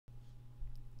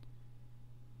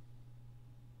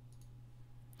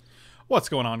What's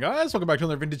going on, guys? Welcome back to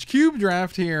another Vintage Cube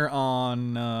draft here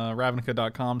on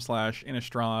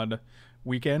ravnica.com/Innistrad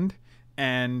weekend.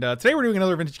 And today we're doing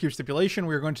another Vintage Cube stipulation.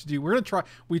 We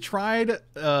tried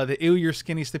the Ew You're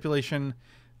Skinny stipulation,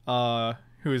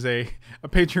 who is a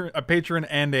patron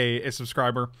and a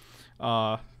subscriber.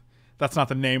 That's not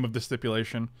the name of the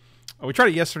stipulation. We tried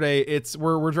it yesterday.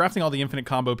 We're drafting all the infinite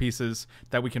combo pieces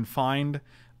that we can find.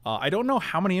 I don't know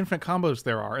how many infinite combos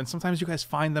there are, and sometimes you guys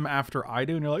find them after I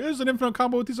do, and you're like, there's an infinite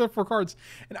combo with these other 4 cards.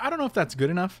 And I don't know if that's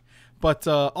good enough, but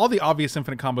all the obvious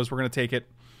infinite combos, we're going to take it,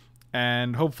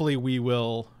 and hopefully we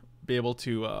will be able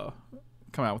to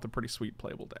come out with a pretty sweet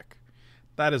playable deck.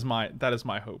 That is my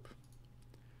hope.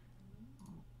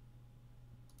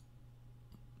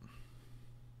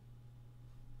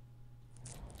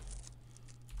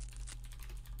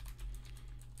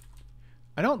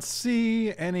 I don't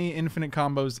see any infinite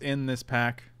combos in this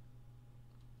pack.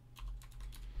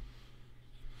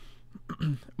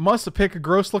 Must pick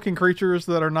gross-looking creatures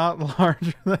that are not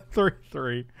larger than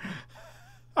 3/3.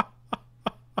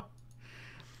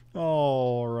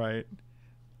 All right.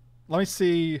 Let me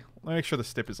see. Let me make sure the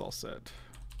stip is all set.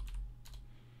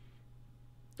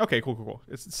 Okay, cool.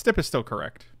 Stip is still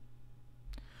correct.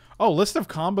 Oh, list of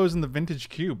combos in the Vintage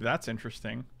Cube. That's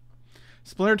interesting.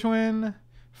 Splinter Twin,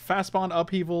 Fast Bond,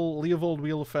 Upheaval, Leovold,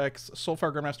 Wheel Effects,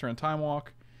 Soulfire Grandmaster, and Time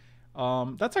Walk.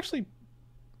 That's actually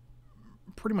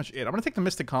pretty much it. I'm going to take the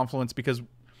Mystic Confluence because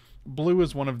blue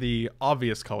is one of the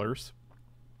obvious colors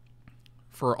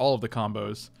for all of the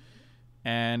combos,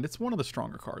 and it's one of the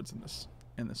stronger cards in this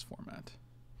format.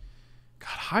 God,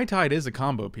 High Tide is a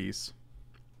combo piece,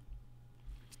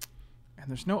 and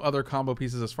there's no other combo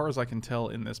pieces as far as I can tell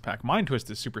in this pack. Mind Twist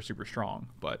is super strong,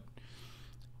 but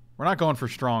we're not going for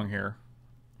strong here.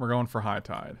 We're going for High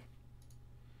Tide.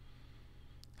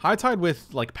 High Tide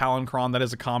with, like, Palancron, that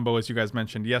is a combo, as you guys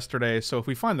mentioned yesterday. So if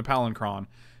we find the Palancron,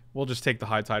 we'll just take the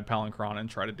High Tide Palancron and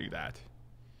try to do that.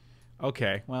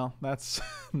 Okay, well, that's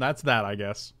that, I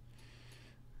guess.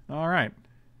 All right.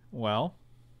 Well.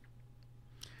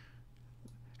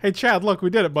 Hey, Chad, look, we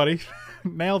did it, buddy.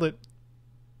 Nailed it.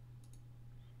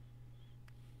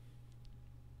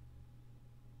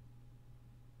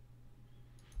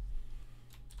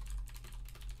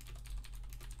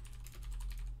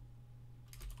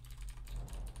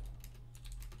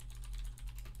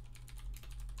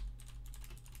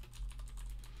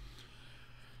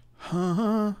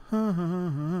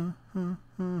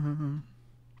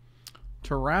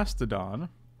 Terastodon.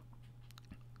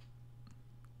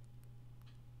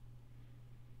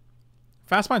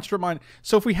 Fastbind, Strip Mine.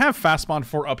 So if we have Fastbind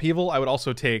for Upheaval, I would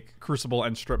also take Crucible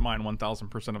and Strip Mine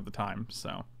 1000% of the time.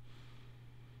 So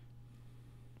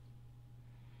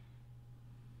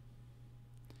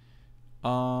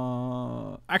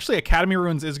actually, Academy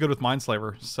Ruins is good with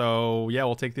Mindslaver. So yeah,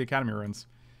 we'll take the Academy Ruins.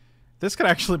 This could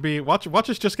actually be... Watch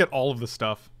us just get all of the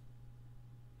stuff.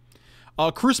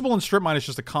 Crucible and Strip Mine is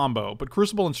just a combo, but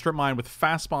Crucible and Strip Mine with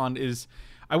Fast Bond is...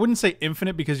 I wouldn't say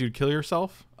infinite because you'd kill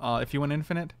yourself if you went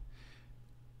infinite.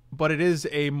 But it is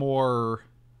a more...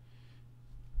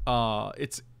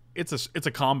 It's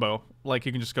a combo. Like,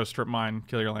 you can just go Strip Mine,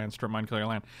 kill your land, Strip Mine, kill your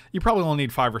land. You probably only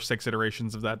need 5 or 6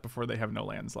 iterations of that before they have no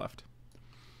lands left.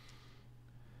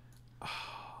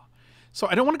 So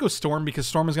I don't want to go Storm because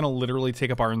Storm is going to literally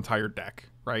take up our entire deck,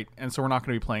 right? And so we're not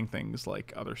going to be playing things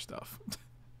like other stuff.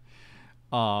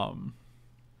 I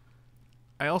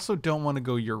also don't want to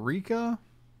go Eureka.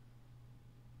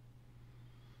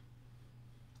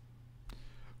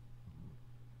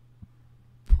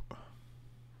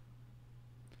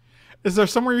 Is there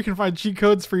somewhere you can find cheat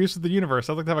codes for use of the universe?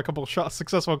 I'd like to have a couple of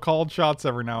successful called shots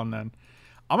every now and then.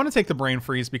 I'm going to take the Brain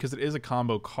Freeze because it is a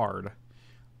combo card.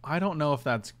 I don't know if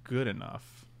that's good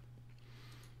enough.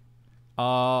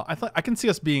 I can see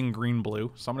us being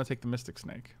green-blue, so I'm going to take the Mystic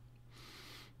Snake.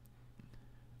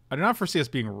 I do not foresee us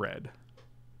being red.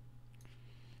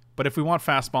 But if we want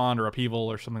Fast Bond or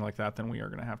Upheaval or something like that, then we are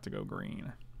going to have to go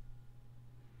green.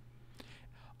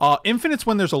 Infinite's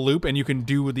when there's a loop and you can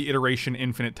do the iteration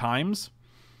infinite times.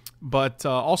 But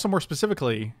also more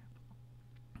specifically,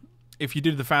 if you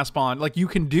did the Fast Bond, like you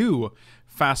can do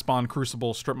Fast Bond,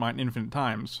 Crucible, Strip Mine infinite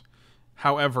times.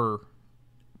 However,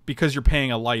 because you're paying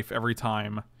a life every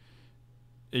time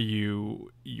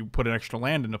you put an extra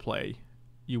land into play,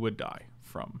 you would die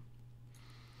from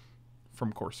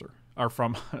Courser or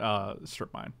from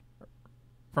Strip Mine,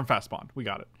 from Fast Bond. We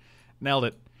got it, nailed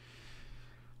it.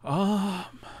 I'm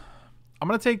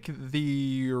gonna take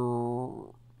the.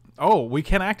 Oh, we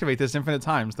can activate this infinite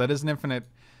times. That is an infinite.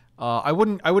 I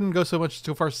wouldn't go so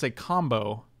far as to say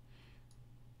combo,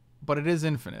 but it is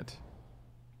infinite.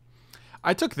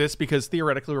 I took this because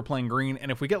theoretically we're playing green,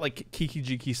 and if we get like Kiki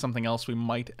Jiki something else, we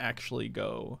might actually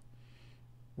go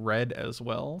red as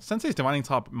well. Sensei's Divining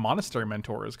Top Monastery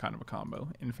Mentor is kind of a combo,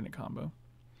 infinite combo.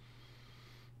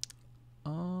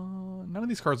 None of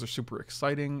these cards are super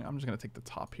exciting. I'm just going to take the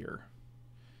top here.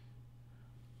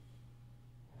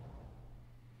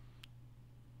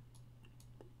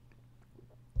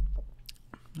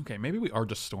 Okay, maybe we are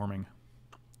just storming.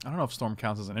 I don't know if storm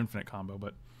counts as an infinite combo,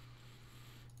 but...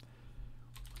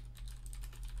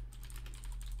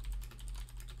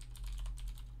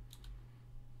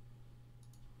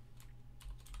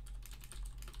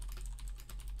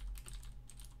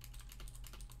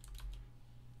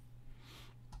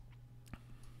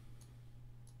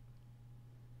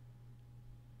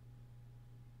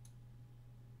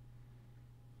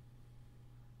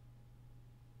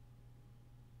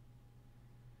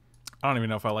 I don't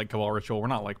even know if I like Cabal Ritual. We're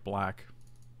not like black.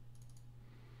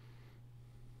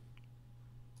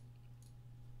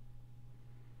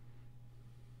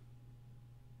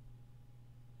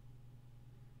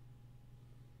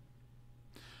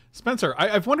 Spencer,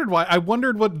 I've wondered why. I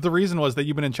wondered what the reason was that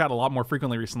you've been in chat a lot more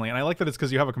frequently recently, and I like that it's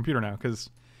because you have a computer now, because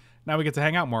now we get to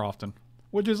hang out more often,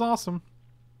 which is awesome.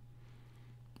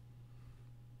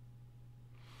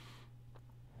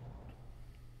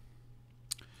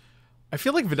 I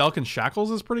feel like Vidalcan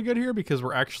Shackles is pretty good here because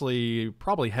we're actually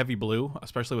probably heavy blue,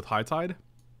 especially with High Tide.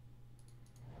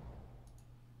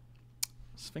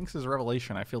 Sphinx's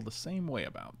Revelation, I feel the same way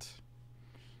about.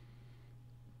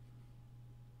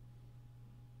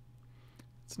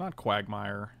 It's not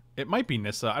Quagmire. It might be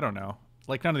Nissa, I don't know.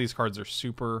 Like, none of these cards are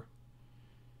super...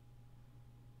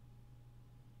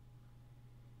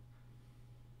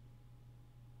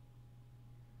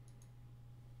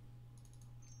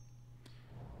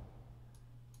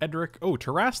 Edric. Oh,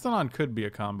 Terrastanon could be a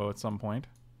combo at some point.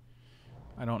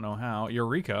 I don't know how.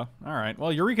 Eureka. Alright.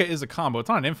 Well, Eureka is a combo. It's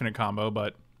not an infinite combo,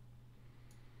 but...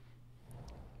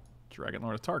 Dragon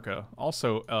Lord of Tarka.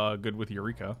 Also good with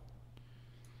Eureka.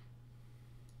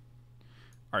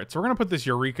 Alright, so we're going to put this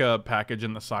Eureka package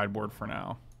in the sideboard for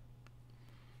now.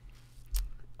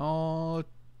 Oh,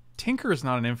 Tinker is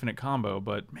not an infinite combo,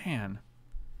 but man...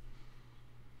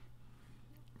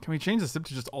 Can we change this up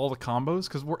to just all the combos?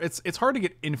 Because it's hard to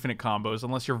get infinite combos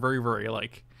unless you're very, very,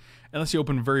 like... Unless you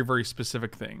open very, very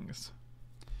specific things.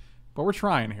 But we're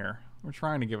trying here. We're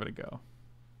trying to give it a go.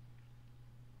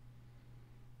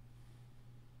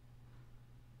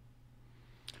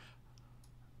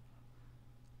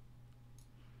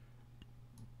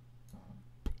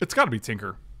 It's got to be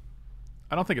Tinker.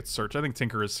 I don't think it's Search. I think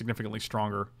Tinker is significantly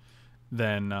stronger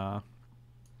than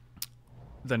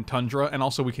Tundra. And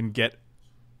also we can get...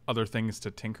 other things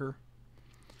to tinker.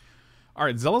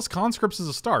 Alright, Zealous Conscripts is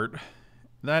a start.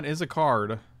 That is a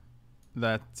card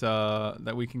that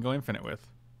that we can go infinite with.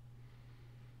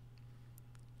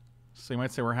 So you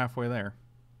might say we're halfway there.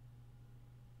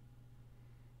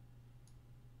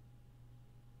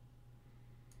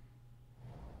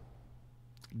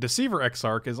 Deceiver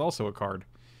Exarch is also a card.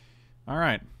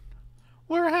 Alright.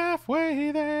 We're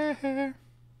halfway there.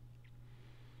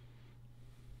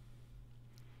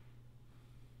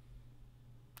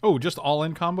 Oh, just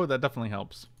all-in combo? That definitely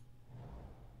helps.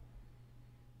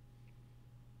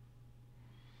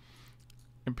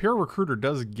 Imperial Recruiter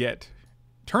does get...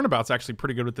 Turnabout's actually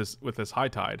pretty good with this High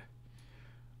Tide.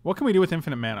 What can we do with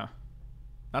infinite mana?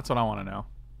 That's what I want to know.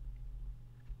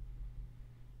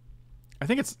 I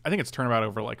think it's Turnabout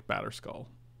over like Batterskull.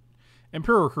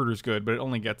 Imperial Recruiter's good, but it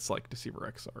only gets like Deceiver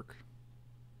Exarch.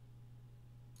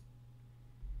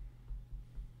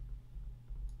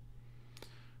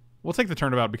 We'll take the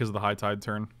Turnabout because of the High Tide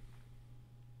turn.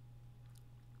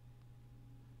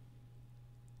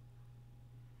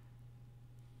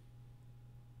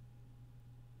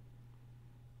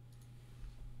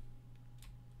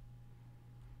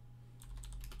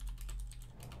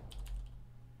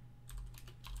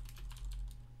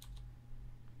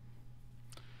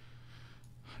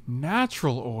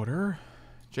 Natural Order.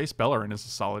 Jace Bellerin is a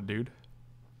solid dude.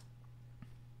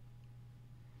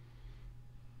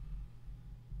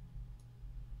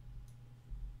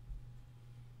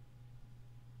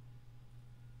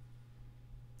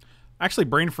 Actually,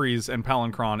 Brain Freeze and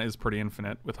Palancron is pretty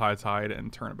infinite with High Tide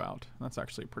and Turnabout. That's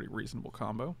actually a pretty reasonable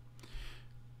combo.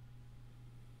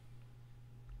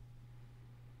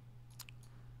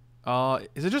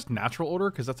 Is it just Natural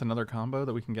Order? Because that's another combo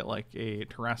that we can get like a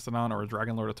Terrastanon or a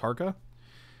Dragon Lord of Tarka.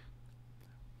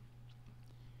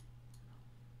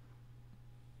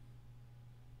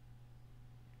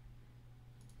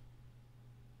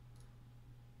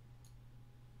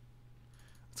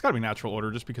 It's got to be Natural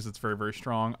Order just because it's very, very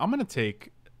strong. I'm going to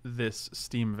take this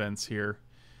Steam Vents here.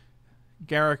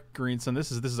 Garrick Greenson,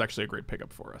 this is actually a great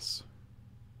pickup for us.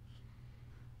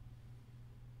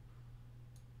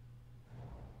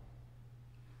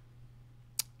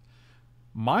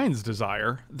 Mind's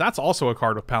Desire. That's also a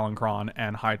card with Palancron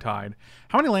and High Tide.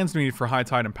 How many lands do we need for High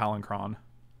Tide and Palancron?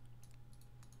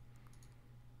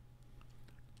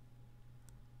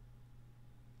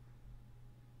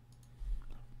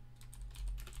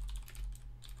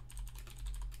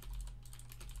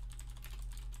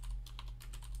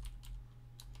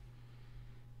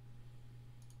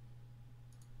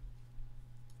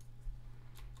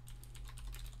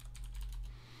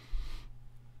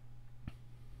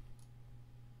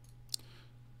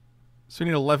 So we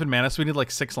need 11 mana, so we need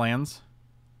like 6 lands.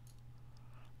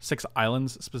 6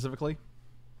 islands, specifically.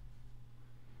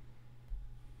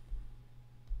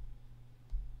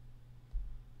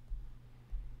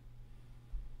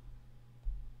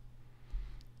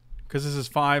 Because this is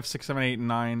 5, 6, 7, 8,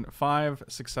 9. 5,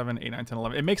 6, 7, 8, 9, 10,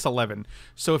 11. It makes 11.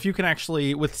 So if you can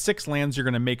actually, with 6 lands, you're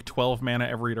going to make 12 mana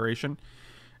every iteration.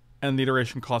 And the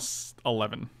iteration costs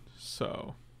 11.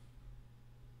 So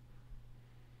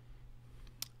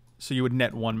you would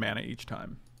net 1 mana each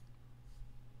time.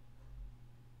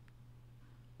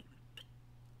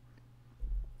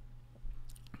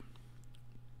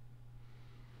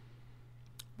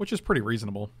 Which is pretty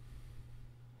reasonable.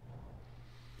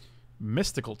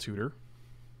 Mystical Tutor.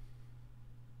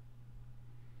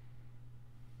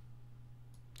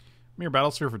 Mere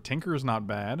Battlesphere for Tinker is not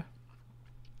bad.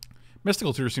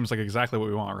 Mystical Tutor seems like exactly what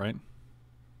we want, right?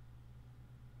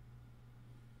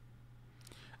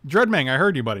 Dreadmang, I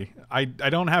heard you, buddy. I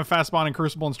don't have Fast Spawn and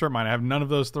Crucible and Strip Mine. I have none of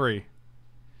those 3.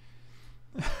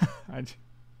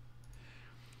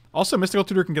 Also, Mystical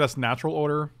Tutor can get us Natural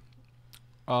Order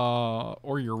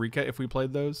or Eureka if we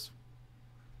played those.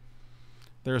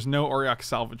 There's no Auriok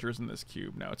Salvagers in this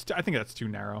cube. No, I think that's too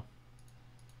narrow.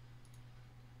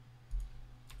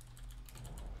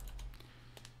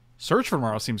 Search for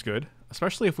Tomorrow seems good,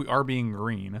 especially if we are being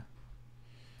green.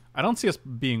 I don't see us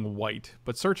being white,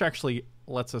 but Search actually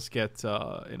lets us get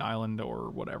an island or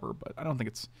whatever, but I don't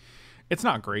think it's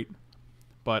not great,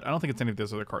 but I don't think it's any of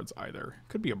those other cards either.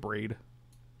 Could be a Braid.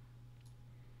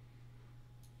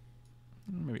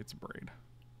 Maybe it's a Braid.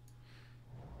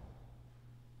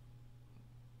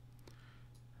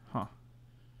 Huh.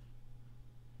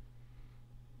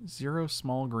 0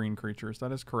 small green creatures.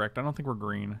 That is correct. I don't think we're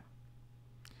green.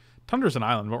 Tundra's an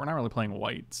island, but we're not really playing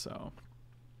white, so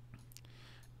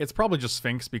it's probably just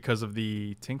Sphinx because of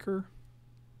the Tinker.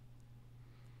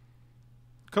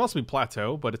 Could also be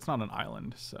Plateau, but it's not an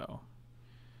island, so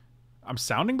I'm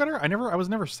sounding better? I was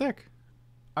never sick.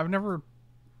 I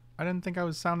didn't think I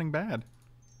was sounding bad.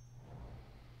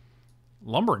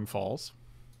 Lumbering Falls.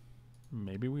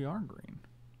 Maybe we are green.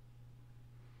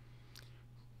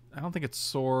 I don't think it's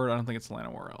Sword. I don't think it's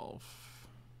Llanowar Elf.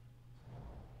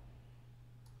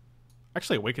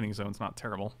 Actually, Awakening Zone's not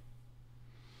terrible.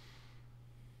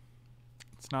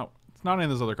 It's not any of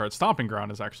those other cards. Stomping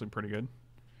Ground is actually pretty good.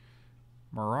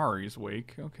 Mirari's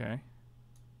Wake. Okay.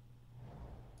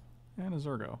 And a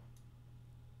Zurgo.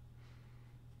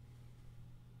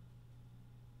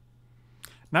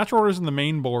 Natural Order's in the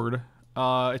main board.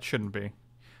 It shouldn't be.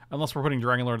 Unless we're putting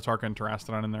Dragon Lord, Tarka, and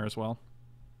Terastodon in there as well.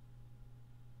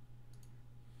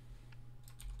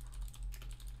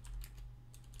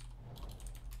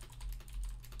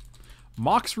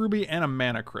 Mox Ruby and a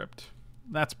Mana Crypt.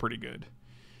 That's pretty good.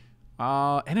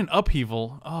 And an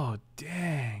Upheaval. Oh,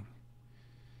 dang.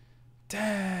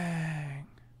 Dang.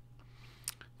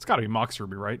 It's got to be Mox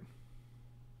Ruby, right?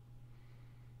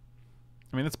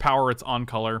 I mean, it's power. It's on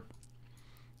color.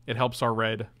 It helps our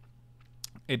red.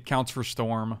 It counts for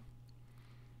Storm.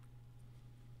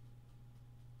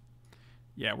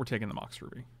 Yeah, we're taking the Mox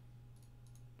Ruby.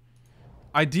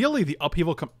 Ideally, the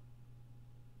Upheaval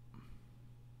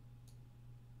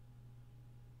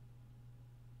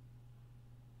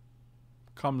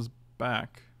comes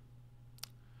back.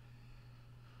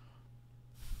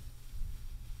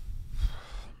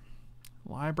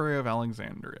 Library of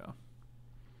Alexandria.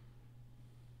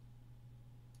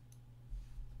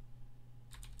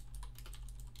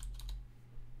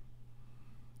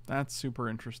 That's super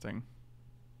interesting.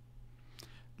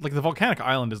 Like, the Volcanic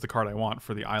Island is the card I want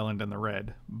for the island and the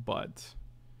red, but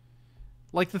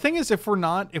like, the thing is, if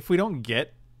we don't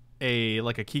get a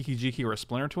Kiki Jiki or a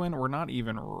Splinter Twin, we're not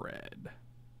even red.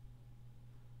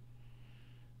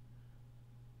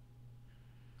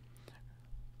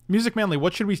 Music Manly,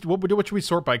 what should we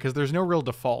sort by? Because there's no real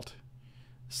default.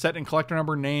 Set in collector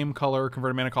number, name, color,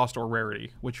 converted mana cost, or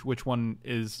rarity. Which one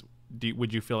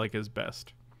would you feel like is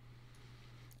best?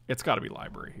 It's got to be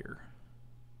library here.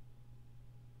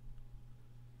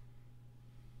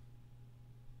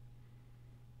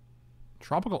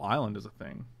 Tropical Island is a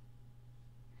thing.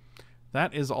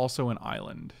 That is also an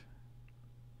island.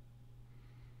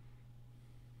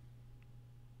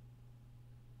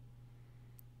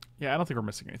 Yeah, I don't think we're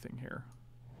missing anything here.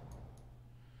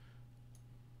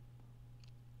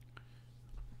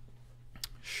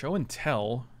 Show and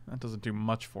tell. That doesn't do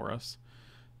much for us.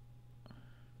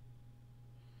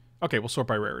 Okay, we'll sort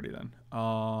by rarity then.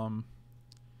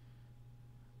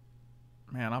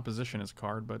 Man, opposition is a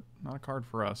card, but not a card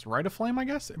for us. Rite of Flame, I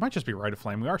guess? It might just be Rite of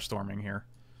Flame. We are storming here.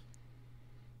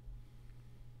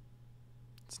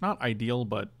 It's not ideal,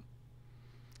 but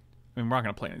I mean, we're not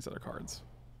going to play any of these other cards.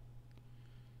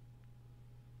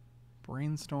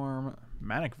 Brainstorm,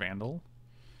 Manic Vandal.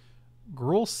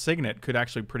 Gruul Signet could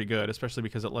actually be pretty good, especially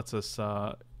because it lets us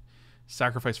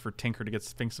sacrifice for Tinker to get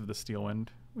Sphinx of the Steelwind,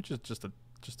 which is just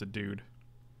a dude.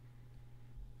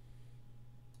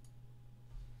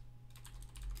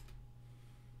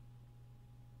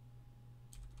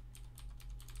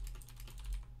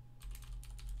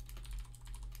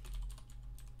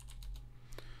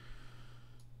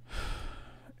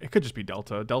 It could just be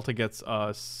Delta. Delta gets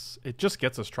us... It just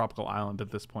gets us Tropical Island at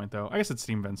this point, though. I guess it's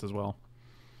Steam Vents as well.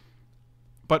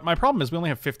 But my problem is we only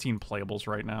have 15 playables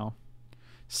right now.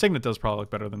 Signet does probably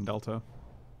look better than Delta.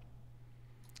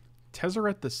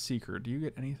 Tezzeret the Seeker. Do you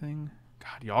get anything?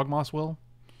 God, Yawgmoth's Will?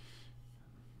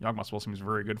 Yawgmoth's Will seems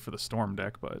very good for the Storm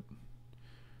deck, but...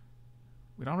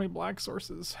 we don't have any black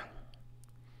sources.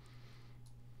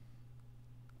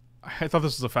 I thought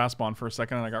this was a fast bond for a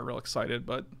second, and I got real excited,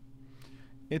 but...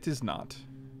 it is not.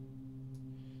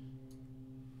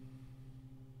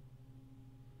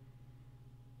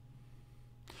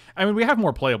 I mean, we have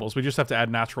more playables. We just have to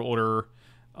add Natural Order,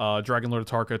 Dragonlord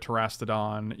Atarka,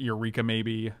 Terastodon, Eureka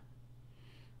maybe.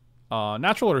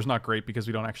 Natural Order is not great because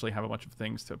we don't actually have a bunch of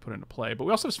things to put into play. But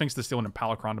we also have Sphinx the Steelwind and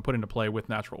Palicron to put into play with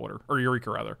Natural Order. Or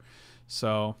Eureka, rather.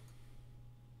 So,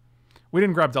 we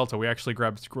didn't grab Delta. We actually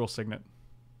grabbed Gruul Signet.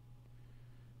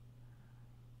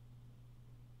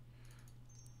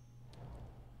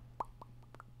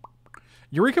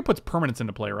 Eureka puts permanents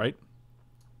into play, right?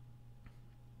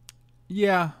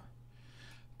 Yeah.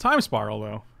 Time Spiral,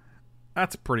 though.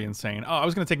 That's pretty insane. Oh, I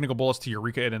was going to take Nicol Bolas to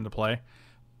Eureka it into play.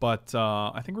 But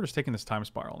I think we're just taking this Time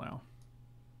Spiral now.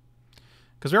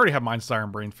 Because we already have Mind Desire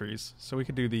and Brain Freeze. So we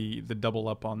could do the double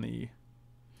up on the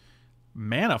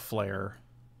Mana Flare.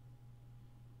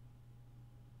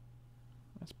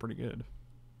 That's pretty good.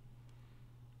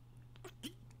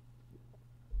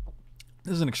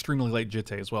 This is an extremely late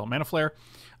Jitte as well. Mana Flare.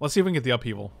 Let's see if we can get the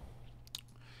Upheaval.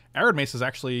 Arid Mace is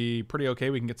actually pretty okay.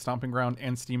 We can get Stomping Ground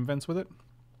and Steam Vents with it.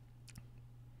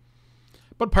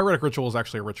 But Pyretic Ritual is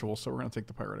actually a ritual, so we're going to take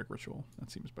the Pyretic Ritual.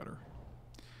 That seems better.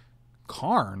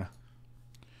 Karn.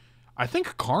 I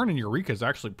think Karn and Eureka is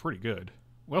actually pretty good.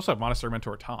 We also have Monastery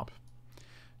Mentor top.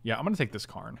 Yeah, I'm going to take this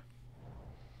Karn.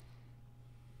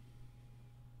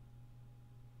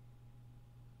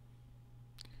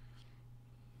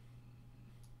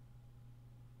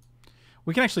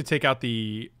 We can actually take out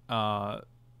the, what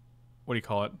do you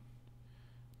call it?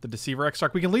 The Deceiver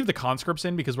Extract. We can leave the Conscripts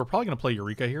in because we're probably going to play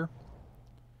Eureka here.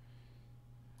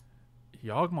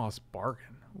 Yawgmoth's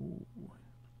Bargain. Ooh.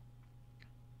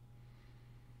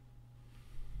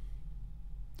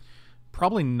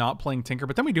 Probably not playing Tinker,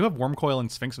 but then we do have Wormcoil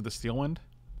and Sphinx of the Steelwind.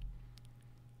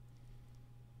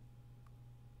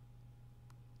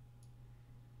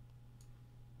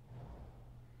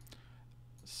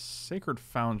 Sacred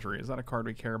Foundry. Is that a card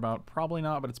we care about? Probably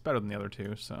not, but it's better than the other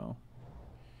two, so...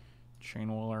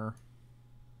 Chainwhirler.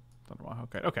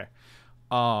 Okay, okay.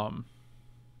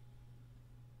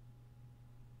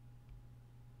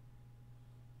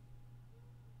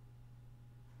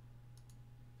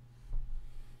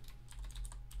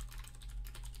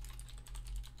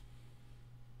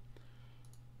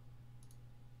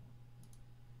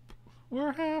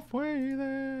 We're halfway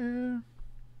there.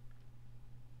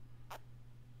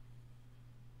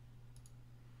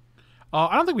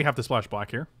 I don't think we have to splash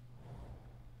black here.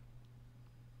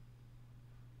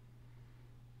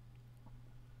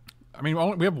 I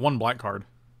mean, we have one black card.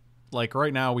 Like,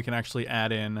 right now, we can actually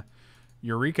add in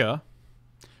Eureka,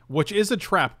 which is a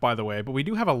trap, by the way, but we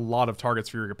do have a lot of targets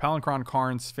for Eureka. Palinchron,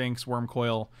 Karn, Sphinx,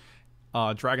 Wormcoil,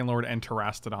 Dragonlord, and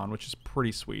Terastodon, which is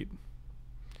pretty sweet.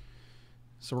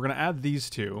 So we're going to add these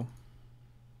two.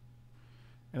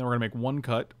 And then we're going to make one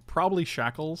cut. Probably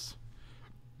Shackles.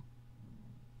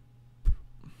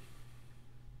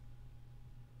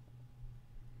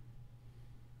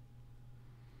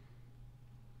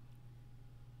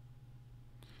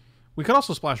 We could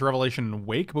also splash Revelation and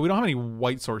Wake, but we don't have any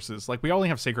white sources. Like, we only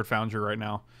have Sacred Foundry right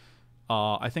now.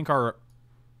 I think our...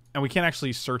 And we can't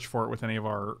actually search for it with any of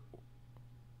our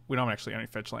we don't actually have any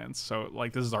fetch lands, so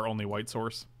like this is our only white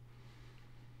source.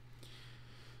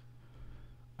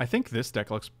 I think this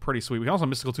deck looks pretty sweet. We can also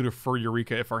Mystical Tutor for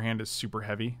Eureka if our hand is super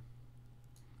heavy.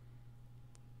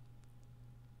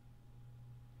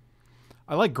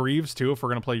 I like Greaves too if we're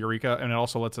going to play Eureka, and it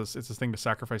also lets us, it's this thing to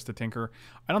sacrifice to Tinker.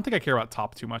 I don't think I care about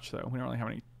top too much though. We don't really have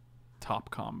any top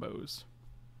combos.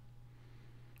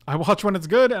 I watch when it's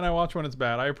good and I watch when it's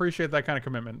bad. I appreciate that kind of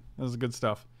commitment. This is good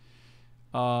stuff.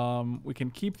 We can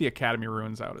keep the Academy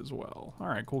Ruins out as well. All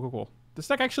right, cool, cool, cool. This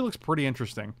deck actually looks pretty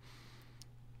interesting.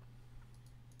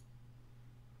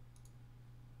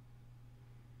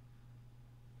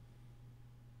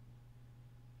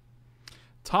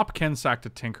 Top can sack to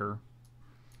Tinker.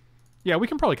 Yeah, we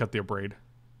can probably cut the Abrade.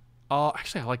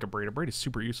 Actually, I like Abrade. Abrade is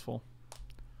super useful.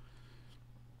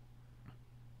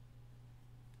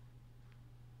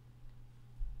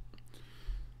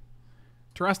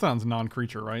 Terastodon's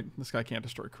non-creature, right? This guy can't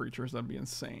destroy creatures. That'd be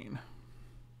insane.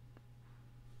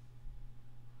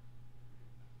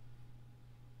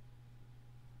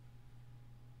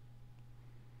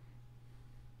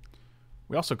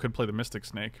 We also could play the Mystic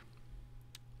Snake.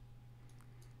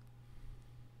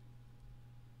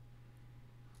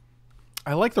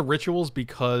 I like the rituals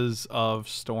because of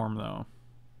Storm, though.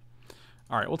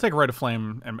 Alright, we'll take Rite of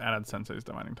Flame and add Sensei's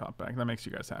Divining Top back. That makes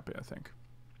you guys happy, I think.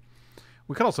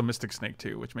 We could also Mystic Snake,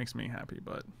 too, which makes me happy,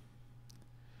 but...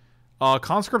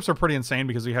 conscripts are pretty insane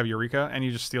because we have Eureka, and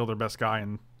you just steal their best guy,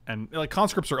 and like,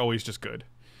 conscripts are always just good.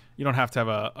 You don't have to have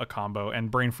a combo, and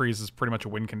Brain Freeze is pretty much a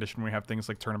win condition when we have things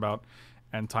like Turnabout,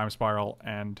 and Time Spiral,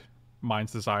 and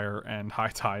Mind's Desire, and High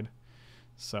Tide.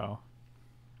 So...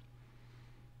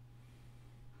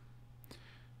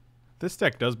 this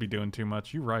deck does be doing too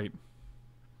much. You're right.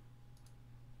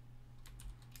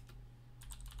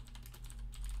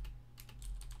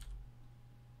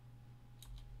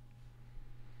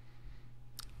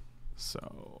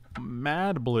 So,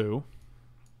 Mad Blue.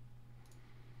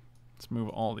 Let's move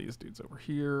all these dudes over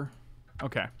here.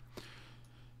 Okay.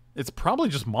 It's probably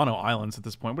just mono islands at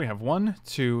this point. We have 1,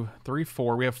 2, 3,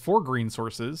 4. We have 4 green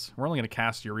sources. We're only going to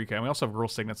cast Eureka. And we also have Girl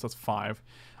Signets. That's 5.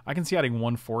 I can see adding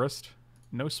 1 forest.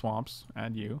 No swamps.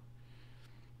 Add you.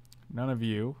 None of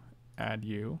you. Add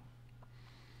you.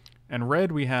 And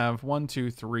red we have 1, 2,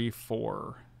 3,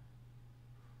 4.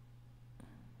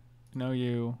 No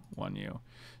you. 1 you.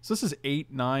 So this is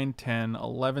 8, 9, 10,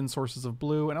 11 sources of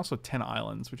blue. And also 10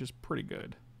 islands, which is pretty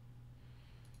good.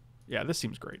 Yeah, this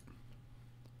seems great.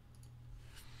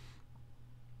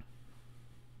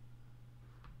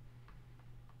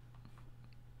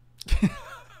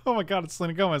 Oh my god, it's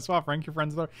Selena Gomez. Swap rank your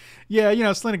friends though. Yeah, you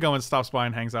know, Selena Gomez stops by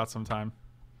and hangs out sometime.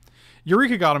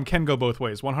 Eureka Got him can go both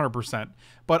ways, 100%.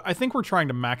 But I think we're trying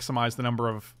to maximize the number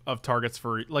of targets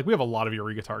for... like, we have a lot of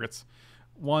Eureka targets.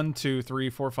 1, 2, 3,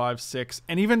 4, 5, 6.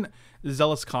 And even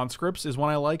Zealous Conscripts is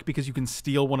one I like because you can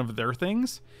steal one of their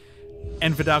things.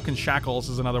 And Vidalcan Shackles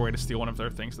is another way to steal one of their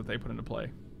things that they put into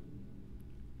play.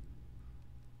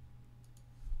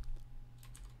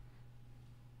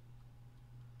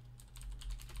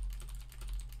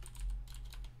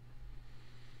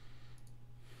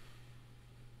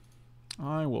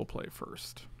 I will play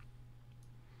first.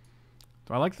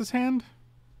 Do I like this hand?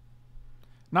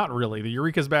 Not really. The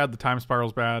Eureka's bad. The Time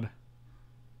Spiral's bad.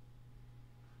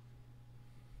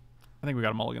 I think we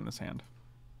got a mulligan this hand.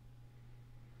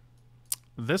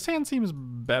 This hand seems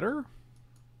better.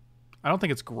 I don't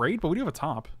think it's great, but we do have a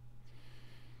top.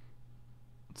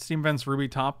 Steam Vents, Ruby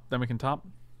top. Then we can top.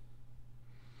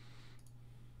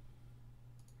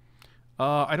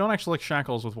 I don't actually like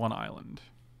Shackles with 1 island.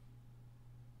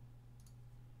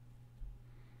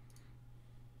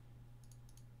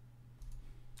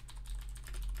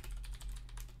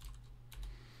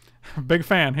 Big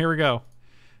fan. Here we go.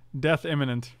 Death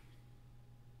imminent.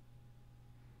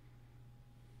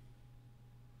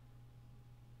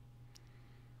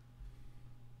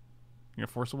 You gonna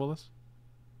force will this?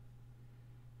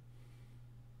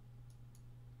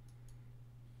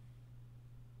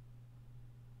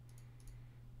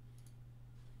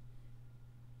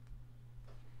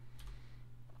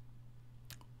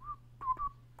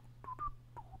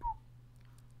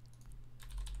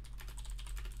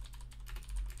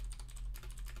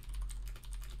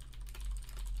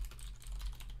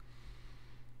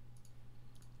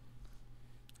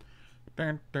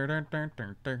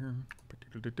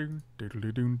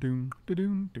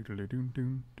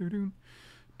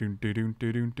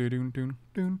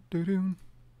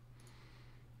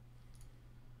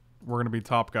 We're gonna be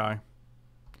top guy.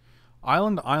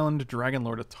 Island, Dragon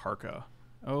Lord Atarka.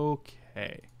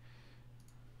 Okay.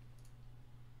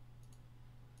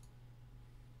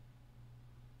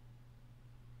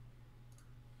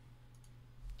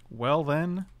 Well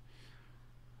then.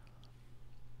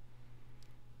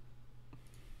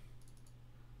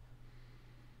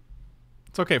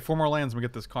 It's okay. 4 more lands and we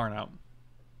get this Karn out.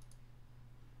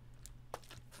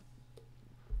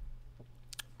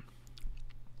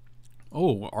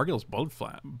 Oh, Argyl's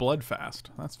Bloodfast.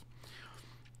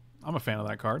 I'm a fan of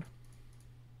that card.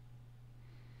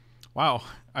 Wow.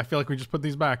 I feel like we just put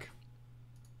these back.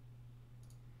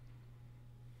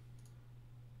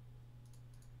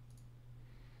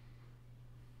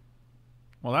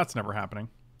 Well, that's never happening.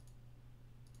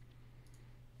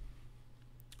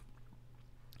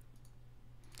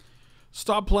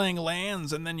 Stop playing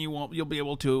lands, and then you'll be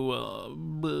able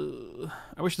to.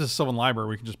 I wish this is Sylvan Library.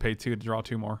 We can just pay 2 to draw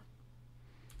 2 more.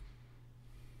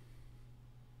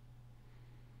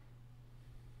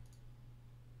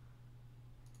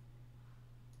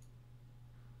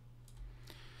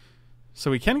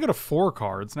 So we can go to 4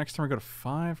 cards. Next time we go to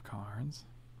 5 cards.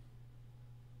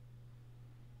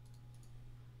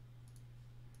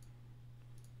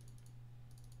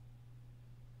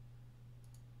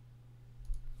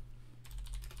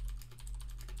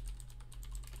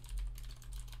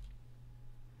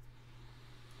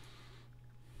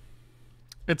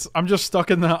 I'm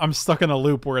stuck in a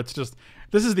loop where it's just,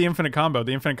 this is the infinite combo.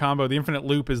 The infinite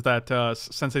loop is that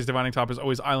Sensei's Divining Top is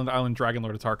always Island, Dragon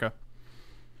Lord Atarka.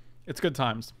 It's good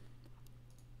times.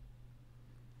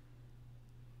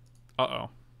 Uh-oh.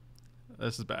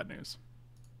 This is bad news.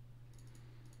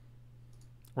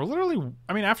 We're literally,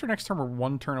 I mean, after next turn, we're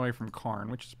 1 turn away from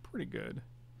Karn, which is pretty good.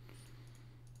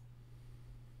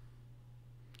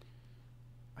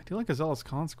 I do like a Zealous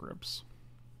Conscripts.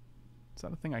 Is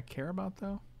that a thing I care about,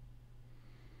 though?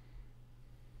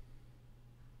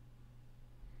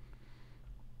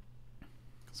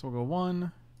 So we'll go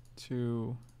 1,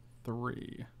 2,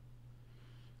 3.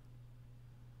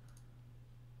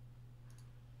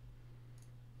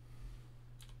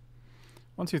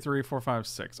 1, 2, 3, 4, 5,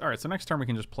 6. All right, so next turn we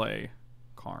can just play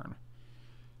Karn.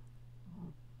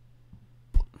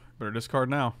 Better discard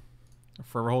now.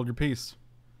 Forever hold your peace.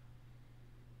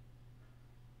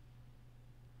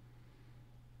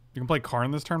 You can play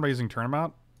Karn this turn by using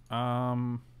Turnabout.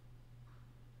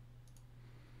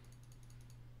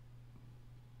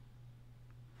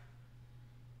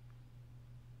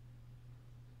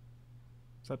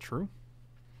 Is that true?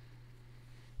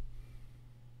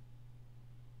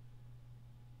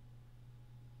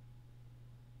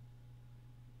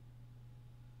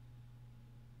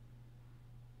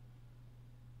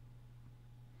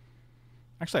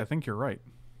 Actually, I think you're right.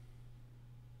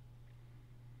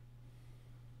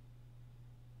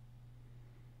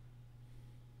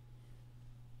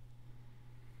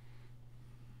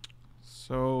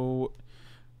 So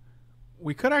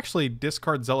we could actually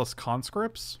discard Zealous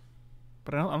Conscripts,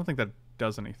 but I don't think that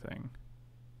does anything.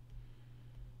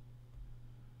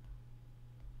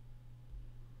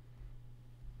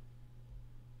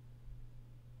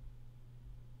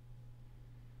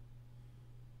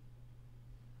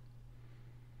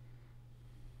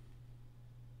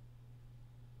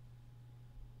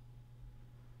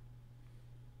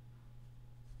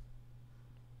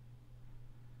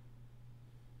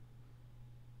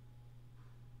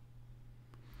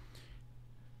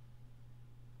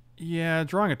 Yeah,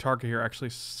 drawing a Tarka here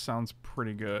actually sounds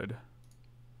pretty good.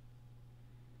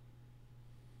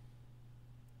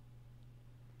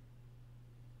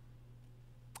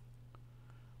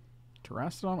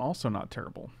 Terrastodon, also not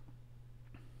terrible.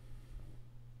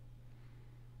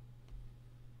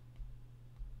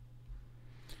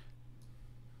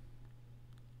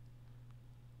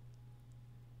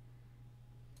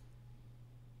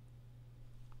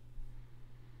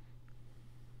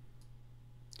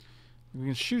 We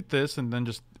can shoot this and then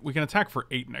we can attack for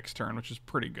 8 next turn, which is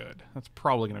pretty good. That's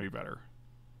probably going to be better.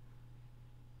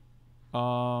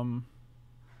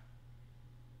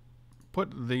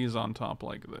 Put these on top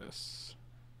like this.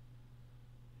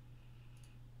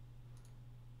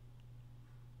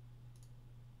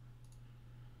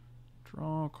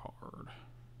 Draw a card.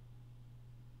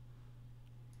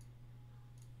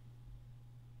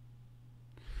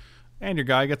 And your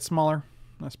guy gets smaller.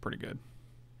 That's pretty good.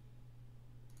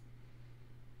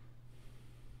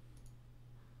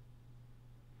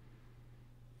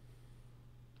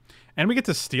 And we get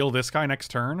to steal this guy next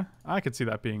turn. I could see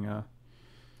that being a...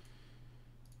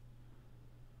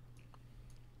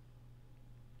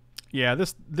 Yeah,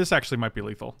 this actually might be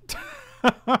lethal.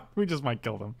 We just might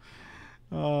kill them.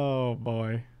 Oh,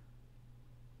 boy.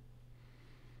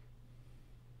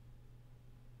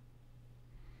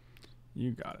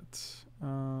 You got it.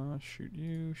 Shoot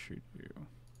you, shoot you.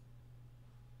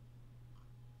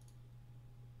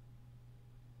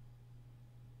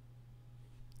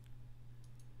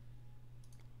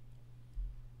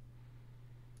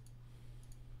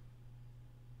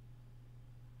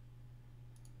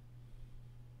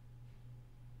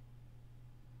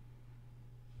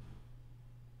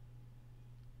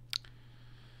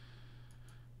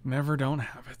 Never don't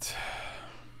have it.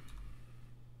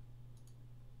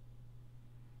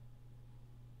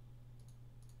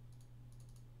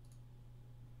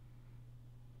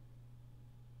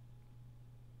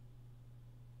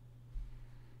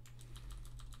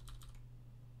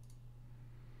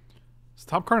 Is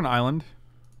the top card an island?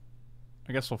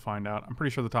 I guess we'll find out. I'm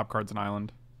pretty sure the top card's an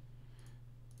island.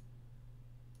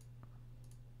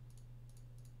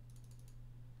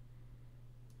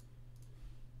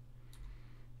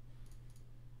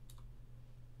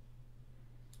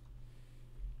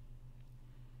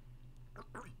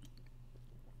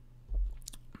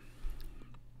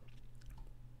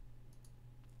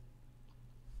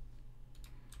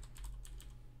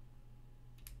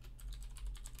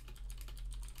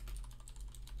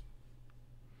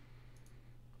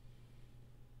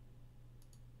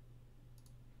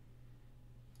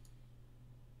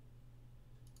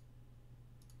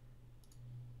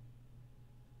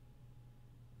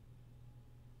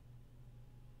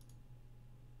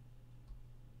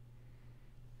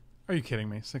 Are you kidding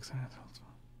me? 6.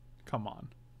 Come on.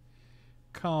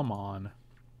 Come on.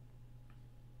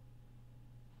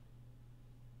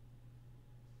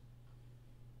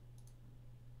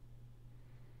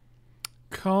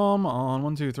 Come on.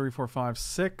 1, 2, 3, 4, 5,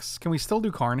 6. Can we still do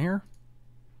Karn here?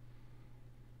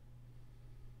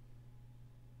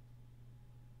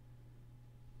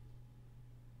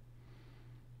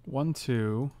 One,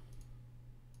 two.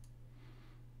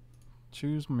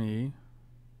 Choose me.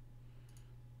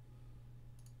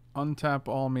 Untap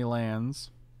all me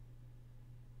lands.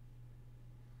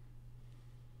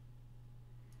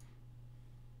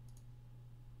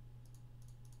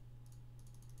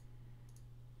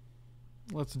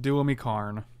 Let's duo me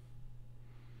Karn.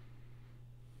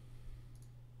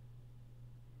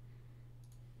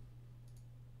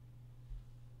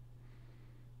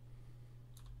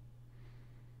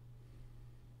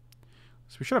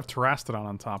 So we should have Terastodon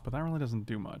on top, but that really doesn't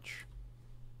do much.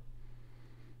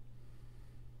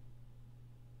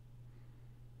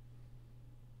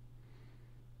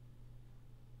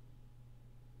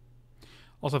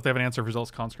 Also, if they have an answer, results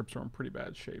conscripts are in pretty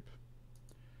bad shape.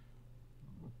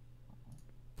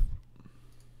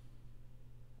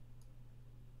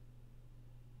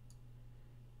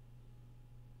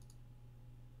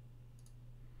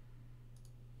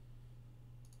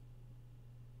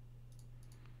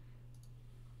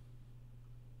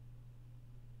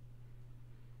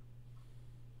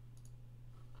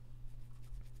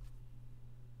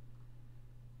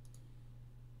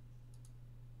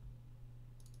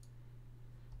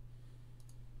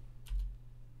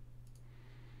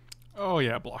 Oh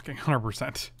yeah, blocking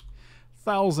 100%.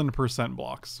 1000%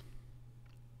 blocks.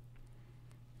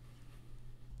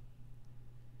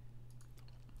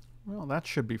 Well, that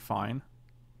should be fine.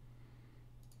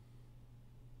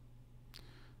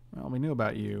 Well, we knew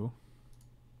about you.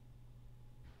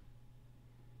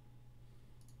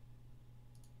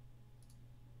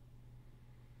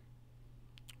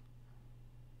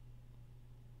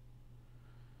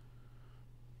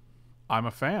 I'm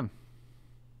a fan.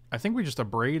 I think we just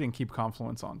abrade and keep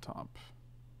Confluence on top.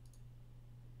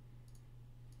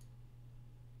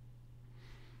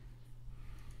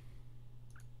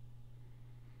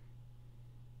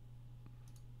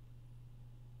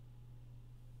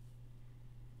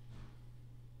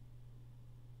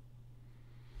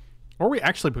 Or we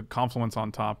actually put Confluence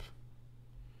on top.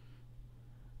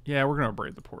 Yeah, we're going to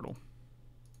abrade the portal.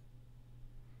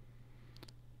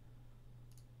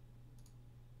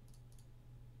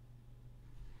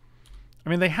 I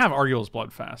mean, they have Arguel's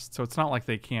Bloodfast, so it's not like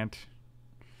they can't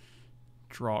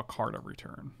draw a card every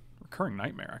turn. Recurring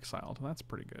Nightmare exiled. That's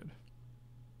pretty good.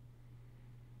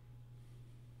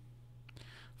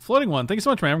 Floating one. Thank you so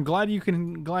much, man. I'm glad you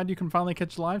can finally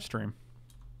catch the live stream.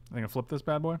 I think I flip this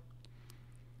bad boy.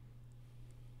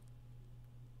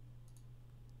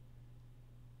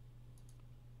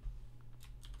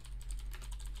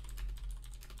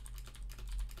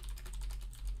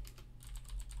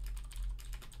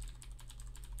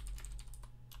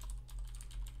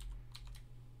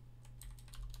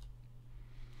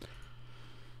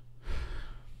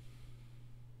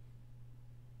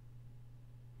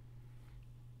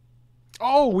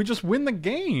 Oh, we just win the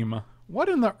game. What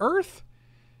in the earth?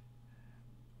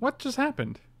 What just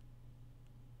happened?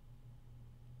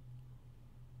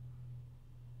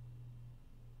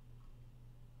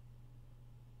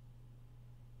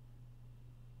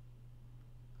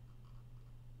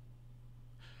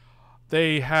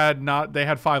 They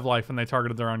had 5 life and they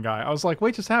targeted their own guy. I was like,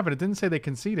 wait, just happened. It didn't say they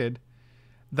conceded.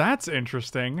 That's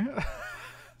interesting.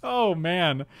 Oh,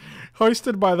 man.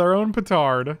 Hoisted by their own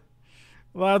petard.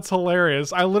 That's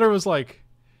hilarious. I literally was like,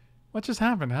 What just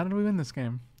happened? How did we win this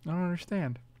game? I don't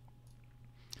understand.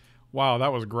 Wow,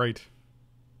 that was great.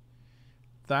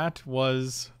 That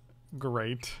was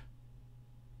great.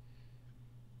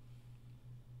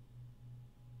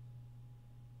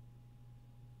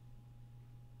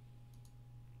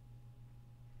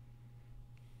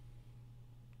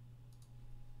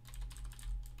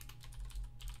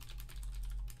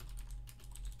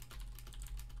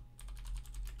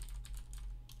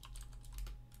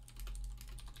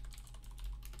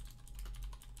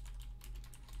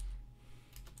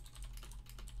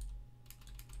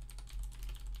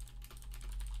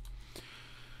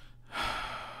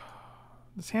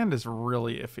 This hand is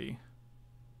really iffy.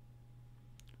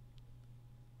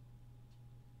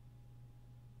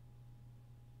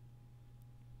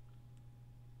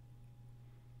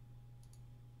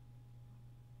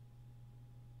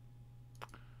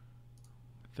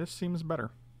 This seems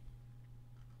better.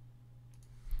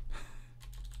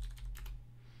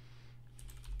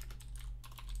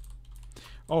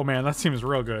 Oh man, that seems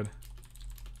real good.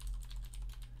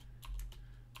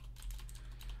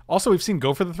 Also, we've seen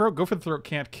Go for the Throat. Go for the Throat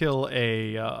can't kill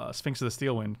a Sphinx of the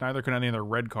Steel Wind. Neither can any of their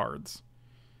red cards.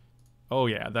 Oh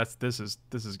yeah, this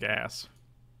is gas.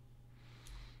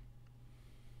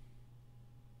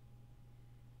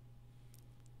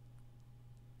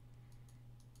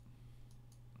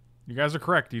 You guys are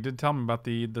correct. You did tell me about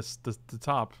the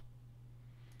top.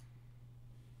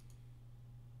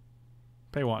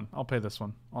 Pay one. I'll pay this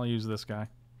one. I'll use this guy.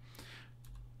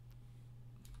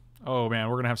 Oh man,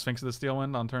 we're gonna have Sphinx of the Steel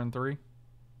Wind on turn 3.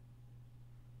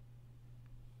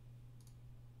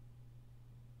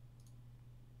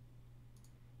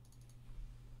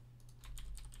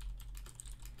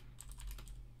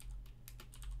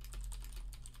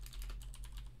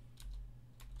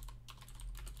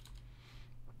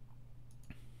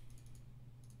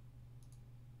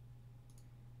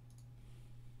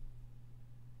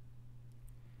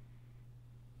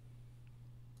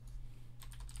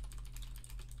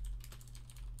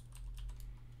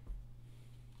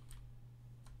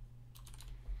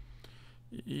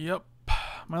 Yep.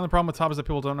 My only problem with top is that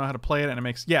people don't know how to play it, and it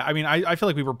makes... Yeah, I mean, I feel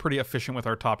like we were pretty efficient with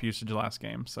our top usage last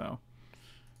game, so...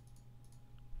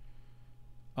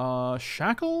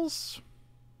 Shackles?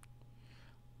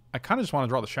 I kind of just want to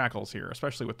draw the Shackles here,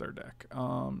 especially with their deck.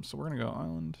 So we're going to go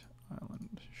Island,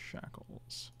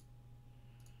 Shackles.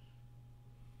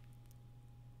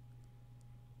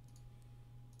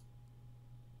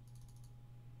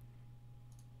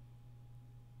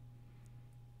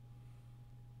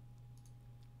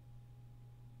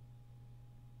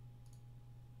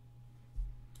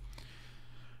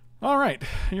 All right,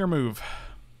 your move.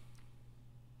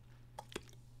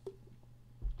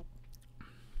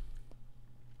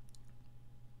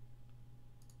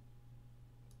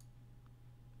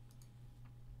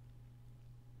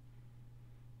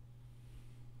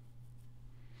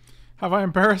 Have I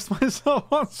embarrassed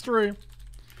myself on stream?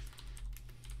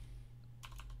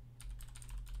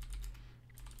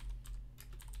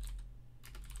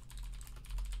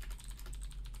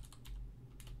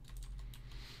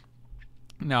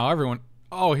 Now everyone...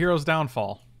 Oh, Hero's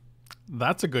Downfall.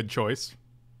 That's a good choice.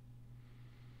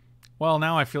 Well,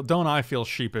 now I feel... Don't I feel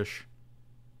sheepish?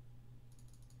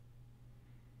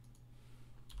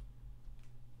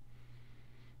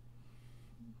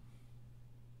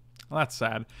 Well, that's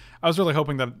sad. I was really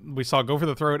hoping that we saw Go for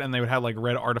the Throat and they would have like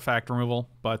red artifact removal,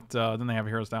 but then they have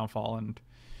Hero's Downfall and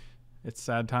it's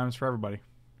sad times for everybody.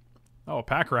 Oh, a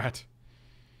Pack Rat.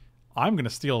 I'm going to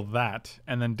steal that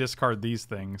and then discard these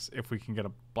things if we can get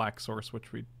a black source,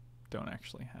 which we don't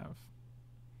actually have.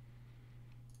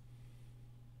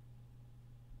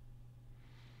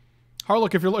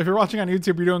 Harlook, if you're watching on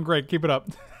YouTube, you're doing great. Keep it up.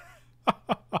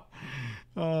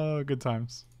 Oh, good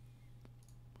times.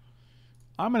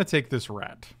 I'm going to take this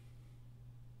rat.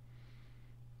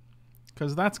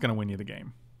 Because that's going to win you the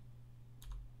game.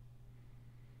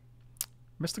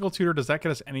 Mystical Tutor, does that get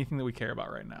us anything that we care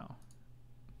about right now?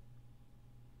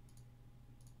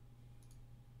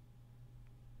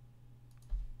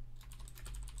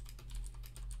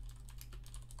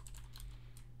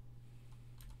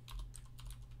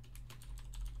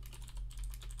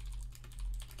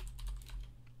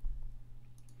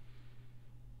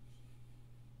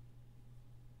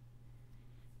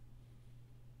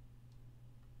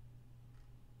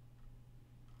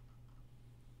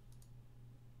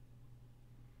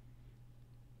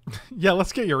 Yeah,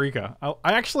 let's get Eureka.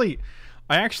 I actually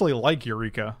like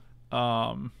Eureka.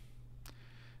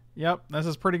 Yep, this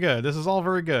is pretty good. This is all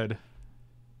very good.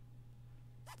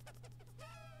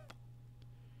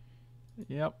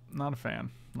 Yep, not a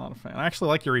fan. Not a fan. I actually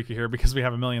like Eureka here because we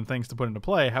have a million things to put into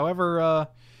play. However,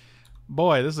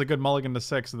 Boy, this is a good mulligan to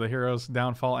 6 of the hero's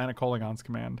downfall and a Kolaghan's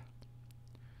command.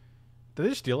 Did they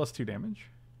just deal us 2 damage?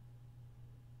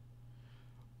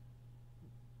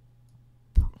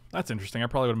 That's interesting. I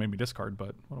probably would have made me discard,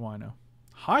 but what do I know?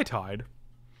 High Tide?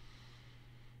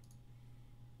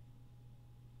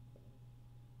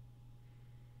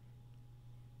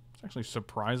 It's actually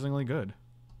surprisingly good.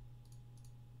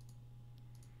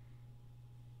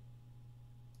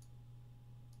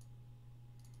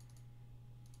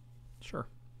 Sure.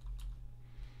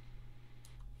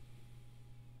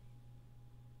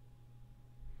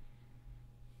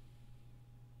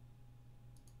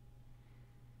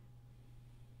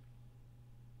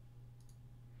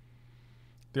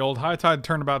 The old High Tide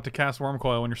turnabout to cast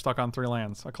Wormcoil when you're stuck on 3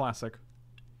 lands. A classic.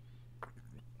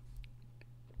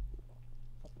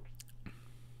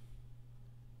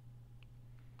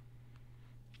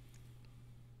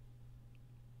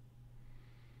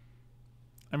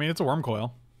 I mean, it's a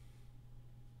Wormcoil.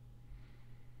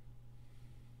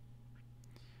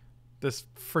 This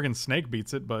friggin' snake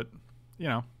beats it, but, you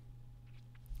know.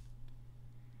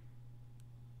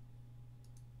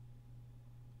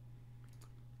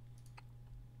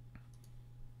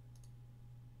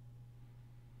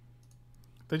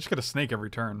 They just get a snake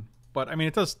every turn. But, I mean,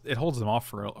 it holds them off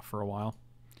for a while.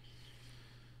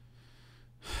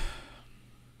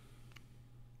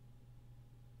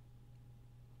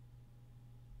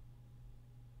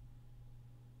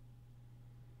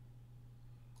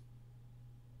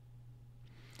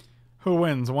 Who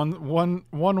wins?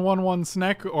 One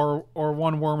snack or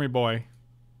one wormy boy?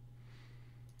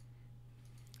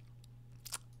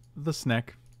 The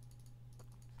snack.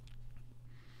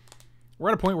 We're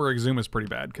at a point where Exhume is pretty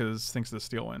bad because thanks to the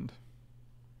Steel Wind.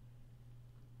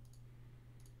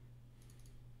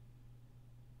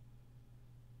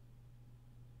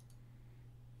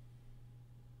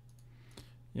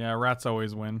 Yeah, rats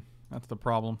always win. That's the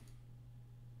problem.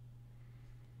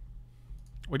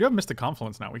 We do have Mystic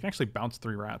Confluence now. We can actually bounce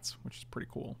 3 rats, which is pretty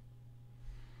cool.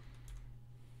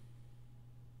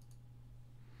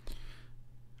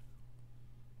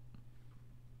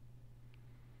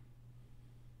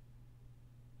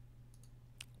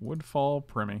 Woodfall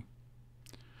Primmy.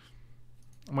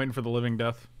 I'm waiting for the Living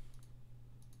Death.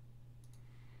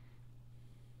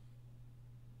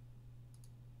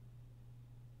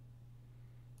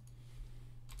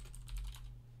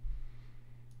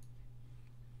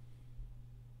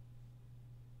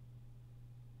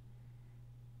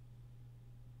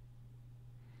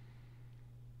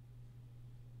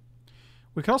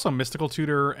 We could also Mystical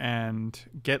Tutor and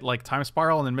get like Time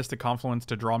Spiral and then Mystic Confluence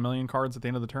to draw a million cards at the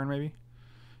end of the turn, maybe.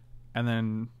 And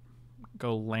then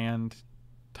go land,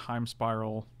 Time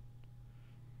Spiral.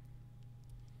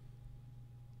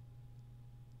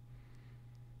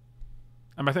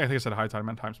 I think I said High Tide. I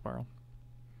meant Time Spiral.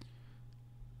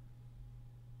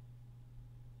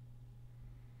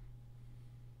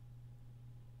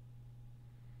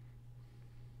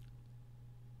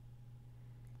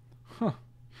 Huh.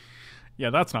 Yeah,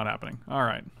 that's not happening. All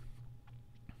right.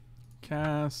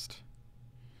 Cast.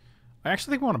 I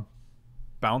actually think we want to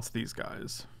bounce these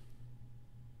guys.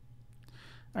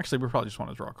 Actually, we probably just want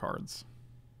to draw cards.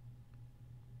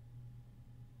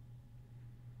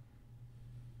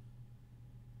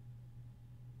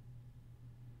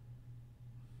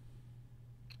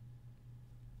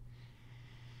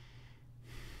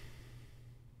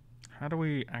 How do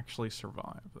we actually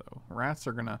survive, though? Rats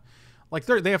are gonna... Like,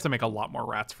 they have to make a lot more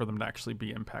rats for them to actually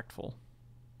be impactful.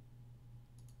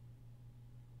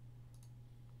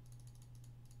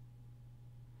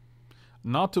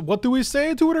 Not... What do we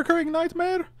say to a recurring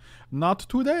nightmare? Not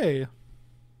today.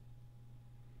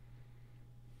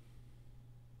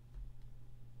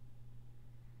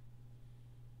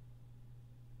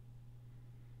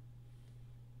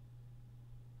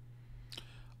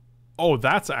 Oh,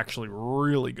 that's actually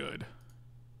really good.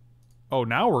 Oh,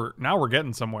 now we're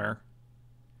getting somewhere.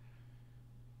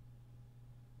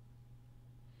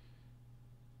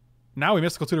 Now we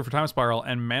Mystical Tutor for Time Spiral,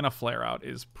 and Mana Flare Out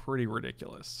is pretty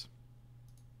ridiculous.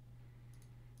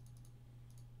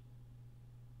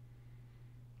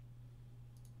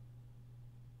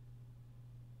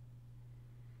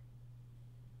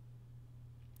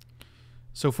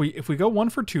 So if we go 1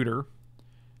 for Tutor,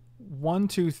 1,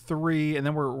 2, 3, and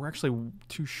then we're actually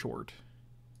too short.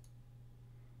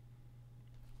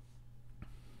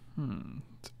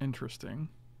 It's interesting.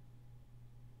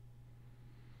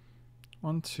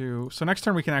 1, 2. So next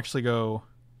turn we can actually go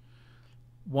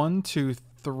 1, 2,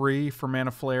 3 for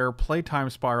Mana Flare, play Time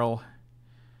Spiral,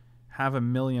 have a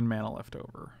million mana left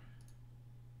over.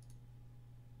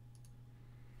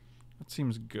 That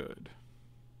seems good.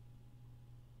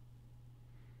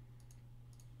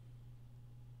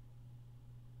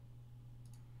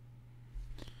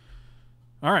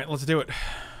 All right, let's do it.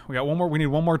 We got one more. We need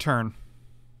one more turn.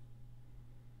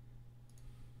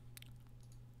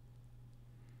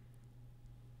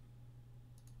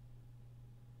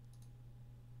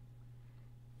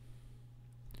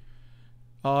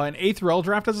 An 8th rel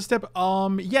draft as a step.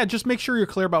 Yeah, just make sure you're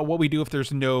clear about what we do if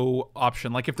there's no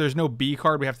option. Like if there's no B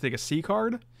card, we have to take a C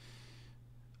card.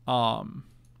 And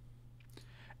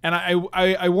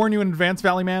I warn you in advance,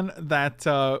 Valley Man,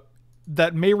 that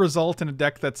that may result in a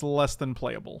deck that's less than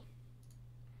playable.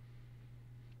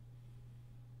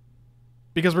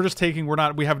 Because we're just taking,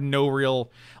 we have no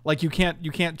real, like you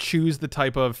can't choose the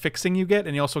type of fixing you get,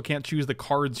 and you also can't choose the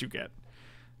cards you get.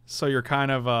 So you're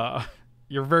kind of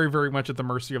you're very, very much at the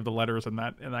mercy of the letters in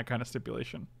that kind of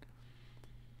stipulation.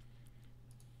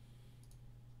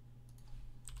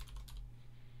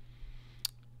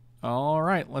 All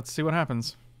right, let's see what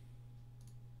happens.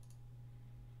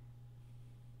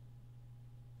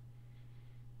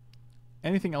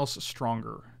 Anything else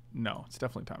stronger? No, it's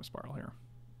definitely Time Spiral here.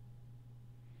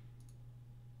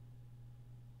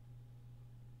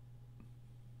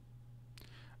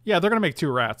 Yeah, they're going to make 2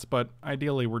 rats, but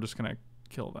ideally we're just going to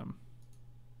kill them.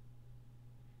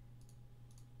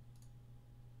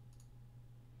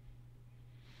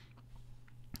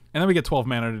 And then we get 12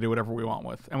 mana to do whatever we want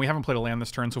with. And we haven't played a land this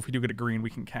turn, so if we do get a green, we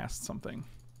can cast something.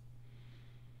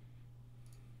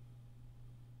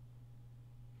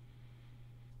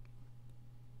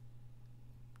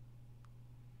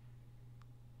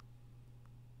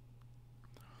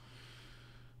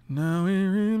 No, we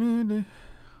really do.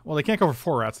 Well, they can't go for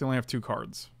 4 rats. They only have 2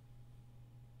 cards.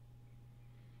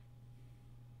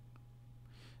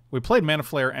 We played Mana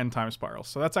Flare and Time Spiral,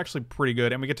 so that's actually pretty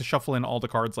good. And we get to shuffle in all the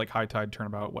cards like High Tide,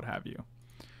 Turnabout, what have you.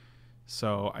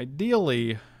 So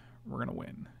ideally, we're going to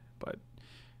win. But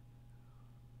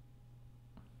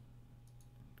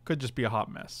could just be a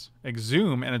hot mess.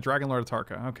 Exhume and a Dragon Lord of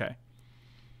Tarka. Okay.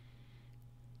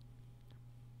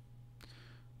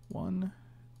 1,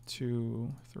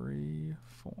 2, 3,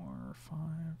 4, 5,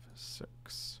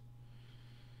 6.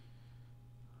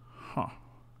 Huh.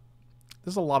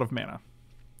 This is a lot of mana.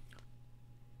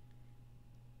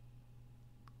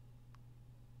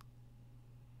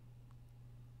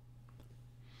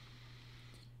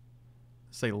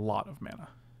 It's a lot of mana.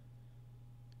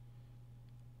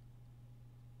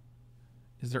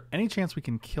 Is there any chance we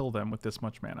can kill them with this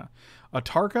much mana? A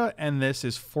Tarka and this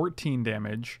is 14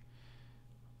 damage.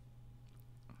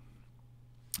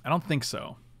 I don't think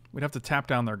so. We'd have to tap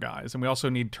down their guys. And we also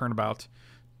need Turnabout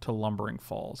to Lumbering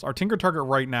Falls. Our Tinker target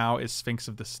right now is Sphinx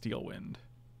of the Steel Wind.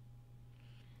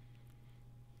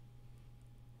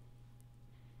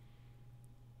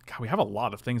 God, we have a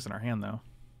lot of things in our hand, though.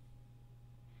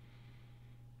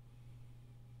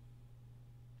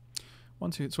 1,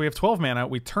 2. So we have 12 mana.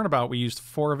 We Turnabout. We used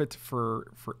 4 of it for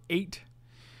 8.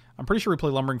 I'm pretty sure we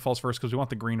play Lumbering Falls first because we want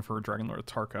the green for Dragon Lord of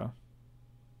Tarka.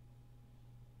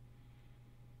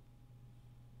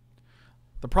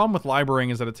 The problem with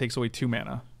Librating is that it takes away 2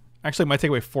 mana. Actually, it might take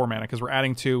away 4 mana because we're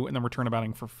adding 2 and then we're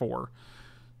Turnabouting for 4.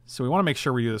 So we want to make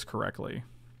sure we do this correctly.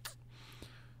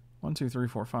 1, 2, 3,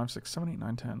 4, 5, 6, 7, 8,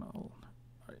 9, 10. Oh,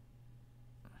 right.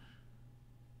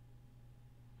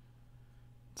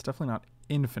 It's definitely not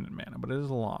infinite mana, but it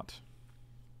is a lot.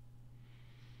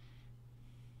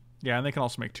 Yeah, and they can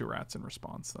also make 2 rats in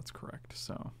response. That's correct.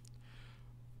 So,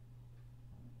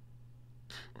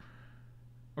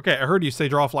 okay, I heard you say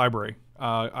draw off library.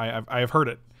 I have heard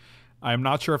it. I am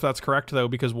not sure if that's correct though,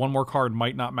 because 1 more card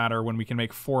might not matter when we can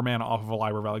make 4 mana off of a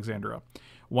Library of Alexandria.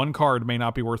 1 card may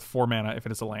not be worth 4 mana if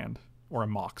it is a land or a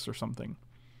Mox or something.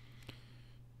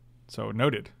 So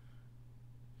noted.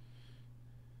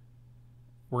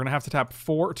 We're gonna have to tap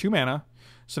 2 mana.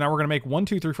 So now we're gonna make 1,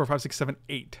 2, 3, 4, 5, 6, 7,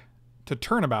 8 to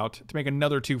Turnabout to make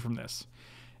another 2 from this.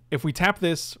 If we tap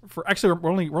this for, actually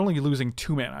we're only losing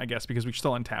 2 mana, I guess, because we're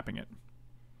still untapping it.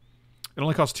 It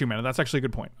only costs 2 mana. That's actually a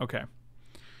good point. Okay.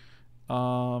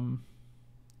 Why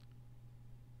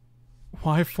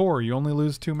 4? You only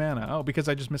lose 2 mana. Oh, because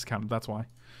I just miscounted. That's why.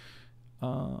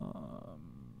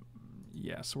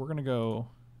 Yeah, so we're going to go...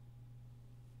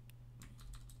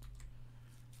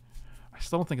 I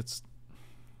still don't think it's...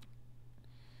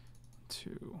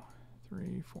 2,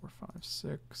 3, 4, 5,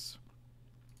 6.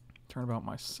 Turnabout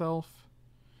myself.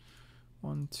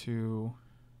 1, 2.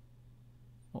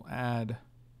 We'll add...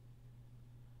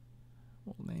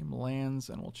 We'll name lands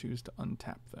and we'll choose to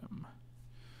untap them.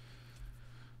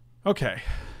 Okay.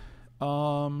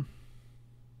 So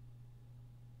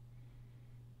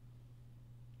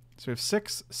we have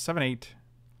 6, 7, 8.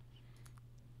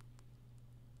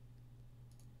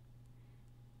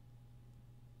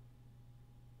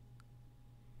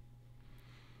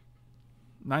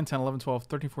 9, 10, 11, 12,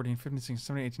 13, 14, 15, 16,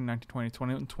 17, 18, 19, 20,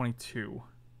 21, 22.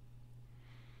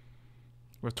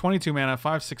 With 22 mana,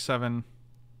 5, 6, 7.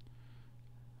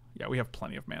 Yeah, we have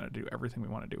plenty of mana to do everything we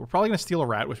want to do. We're probably going to steal a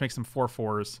rat, which makes them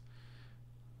 4/4s.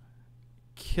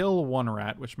 Kill one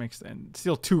rat, which makes... And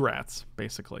steal 2 rats,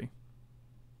 basically.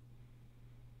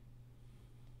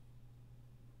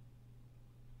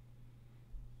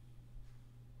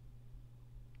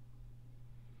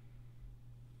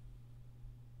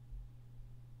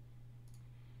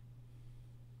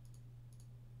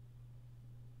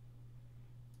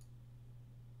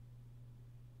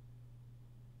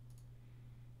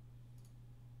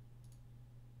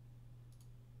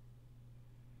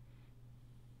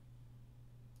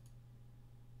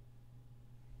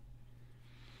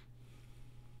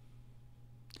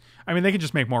 I mean, they could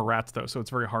just make more rats, though, so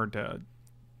it's very hard to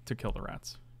kill the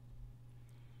rats.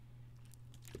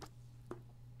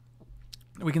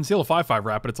 We can steal a 5/5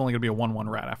 rat, but it's only going to be a 1/1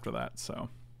 rat after that, so.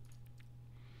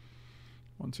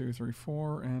 1, 2, 3,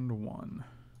 4, and 1.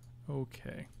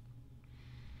 Okay.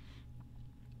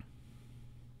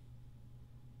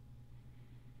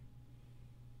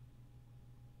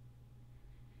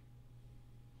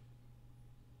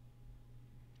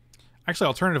 Actually,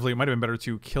 alternatively, it might have been better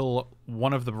to kill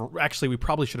one of the... Actually, we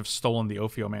probably should have stolen the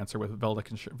Ophiomancer with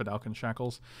Vidalcan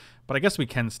Shackles. But I guess we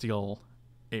can steal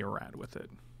a rat with it.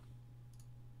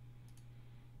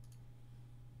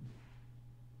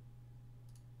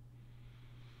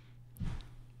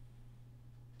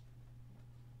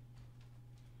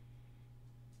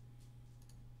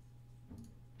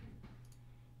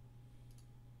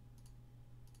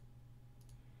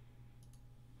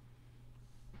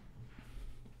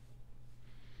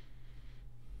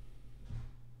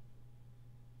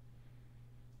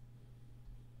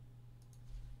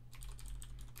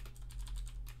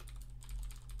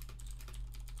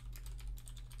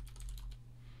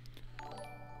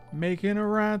 Making a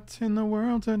rat in the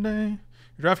world today.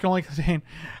 Your draft can only contain...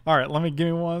 Alright, give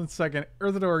me 1 second.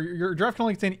 Earthador, your draft can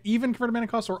only contain even converted mana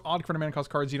cost or odd converted mana cost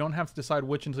cards. You don't have to decide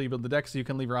which until you build the deck, so you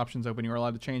can leave your options open. You are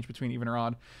allowed to change between even or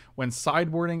odd when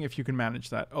sideboarding if you can manage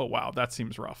that. Oh, wow, that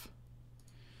seems rough.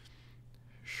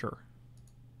 Sure.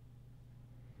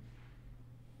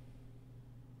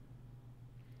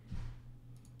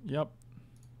 Yep.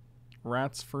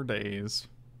 Rats for days.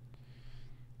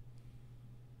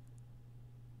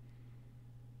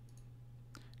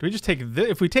 Do we just take this?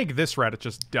 If we take this rat, it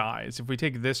just dies. If we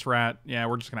take this rat, yeah,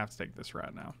 we're just going to have to take this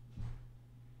rat now.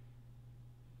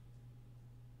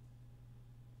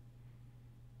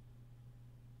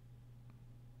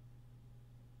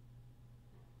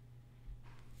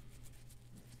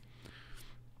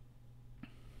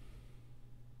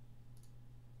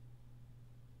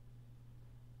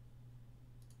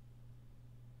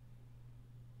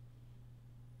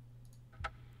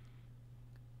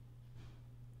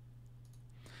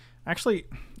 Actually,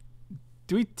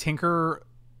 do we tinker?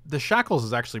 The shackles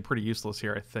is actually pretty useless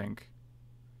here, I think.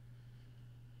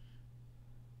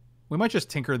 We might just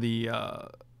tinker the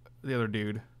other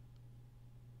dude.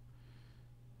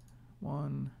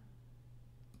 1.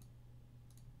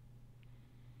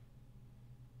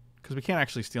 Because we can't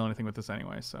actually steal anything with this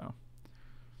anyway, so.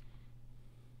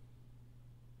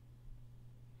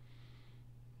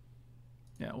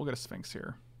 Yeah, we'll get a Sphinx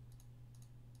here.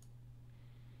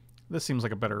 This seems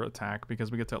like a better attack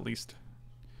because we get to at least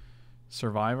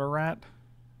survive a rat.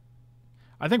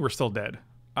 I think we're still dead.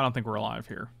 I don't think we're alive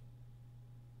here.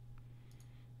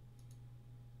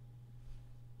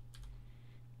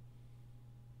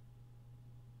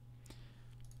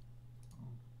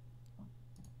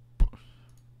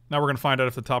 Now we're going to find out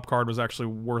if the top card was actually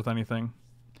worth anything.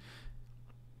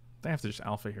 They have to just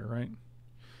alpha here, right?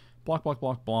 Block, block,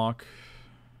 block, block.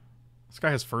 This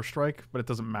guy has first strike, but it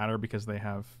doesn't matter because they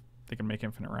can make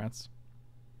infinite rats.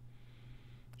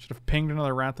 Should have pinged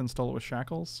another rat then stole it with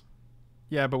shackles.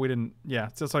 Yeah, but we didn't. Yeah,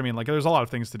 that's what I mean. Like, there's a lot of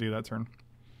things to do that turn.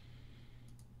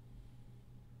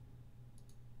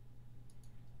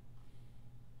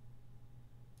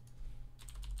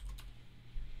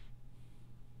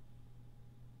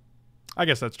 I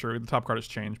guess that's true. The top card has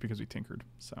changed because we tinkered,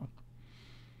 so.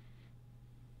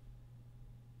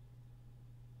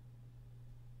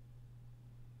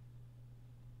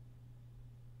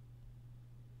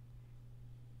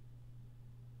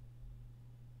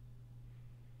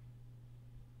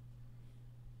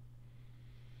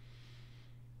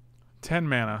 $10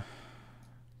 mana.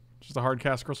 Just a hard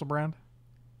cast Crystal Brand.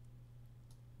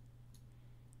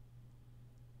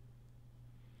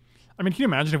 I mean, can you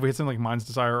imagine if we hit something like Mind's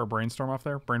Desire or Brainstorm off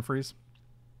there? Brain Freeze?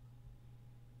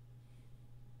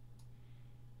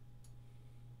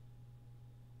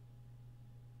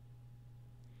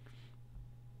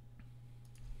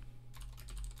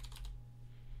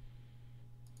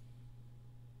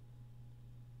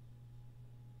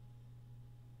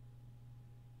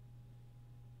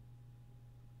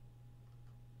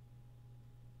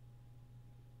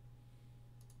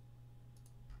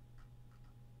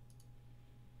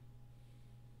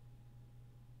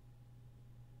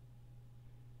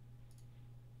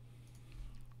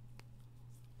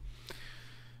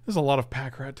 There's a lot of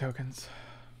pack rat tokens.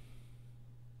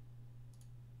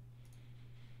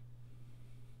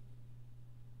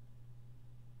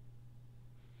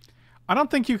 I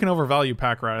don't think you can overvalue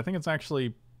pack rat. I think it's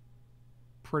actually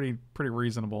pretty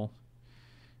reasonable.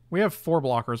 We have 4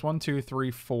 blockers. 1, 2,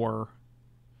 3, 4,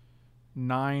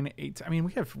 9, 8. I mean,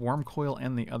 we have Worm Coil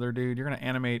and the other dude. You're gonna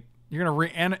animate. You're gonna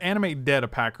animate dead a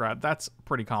pack rat. That's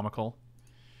pretty comical.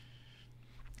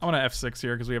 I'm gonna F6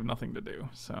 here because we have nothing to do.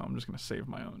 So I'm just gonna save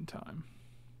my own time.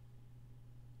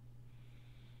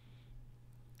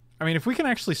 I mean, if we can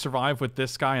actually survive with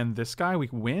this guy and this guy, we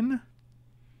win.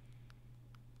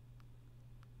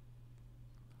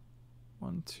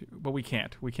 1, 2, but we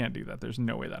can't. We can't do that. There's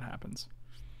no way that happens.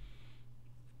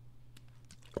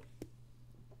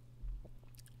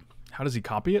 How does he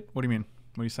copy it? What do you mean?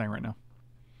 What are you saying right now?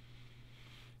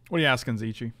 What are you asking,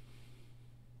 Zichi?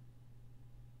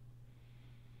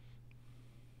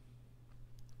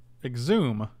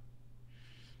 Exhume.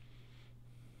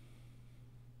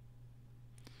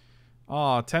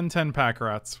 Ah, 10-10 pack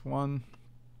rats. 1.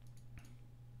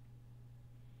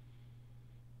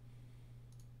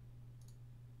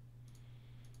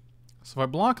 So if I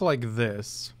block like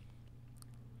this,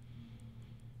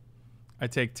 I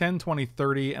take 10, 20,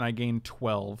 30, and I gain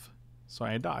 12. So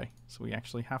I die. So we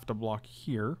actually have to block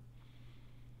here.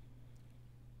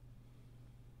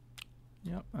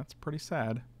 Yep, that's pretty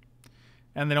sad.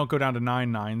 And they don't go down to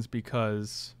 9/9s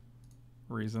because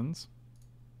reasons.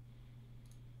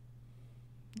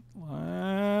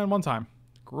 And one time.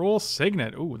 Gruul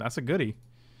Signet. Ooh, that's a goodie.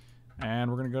 And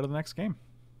we're going to go to the next game.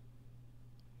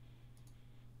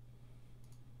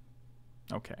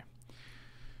 Okay.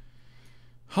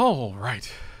 All right.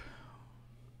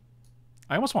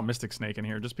 I almost want Mystic Snake in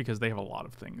here just because they have a lot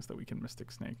of things that we can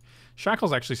Mystic Snake.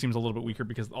 Shackles actually seems a little bit weaker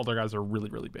because all their guys are really,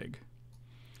 really big.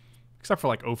 Except for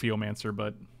like Ophiomancer,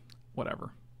 but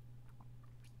whatever.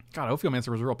 God, Ophiomancer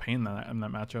was a real pain in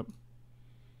that matchup.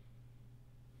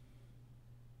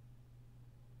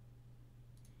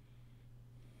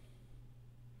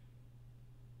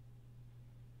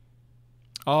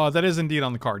 Oh, that is indeed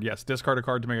on the card. Yes, discard a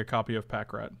card to make a copy of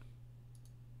Pack Rat.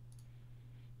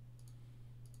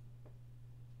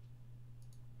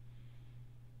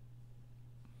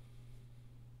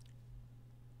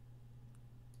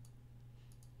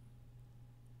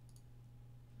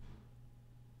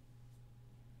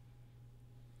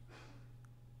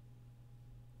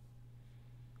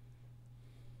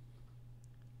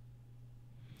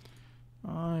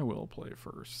 I will play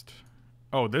first.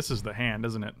 Oh, this is the hand,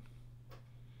 isn't it?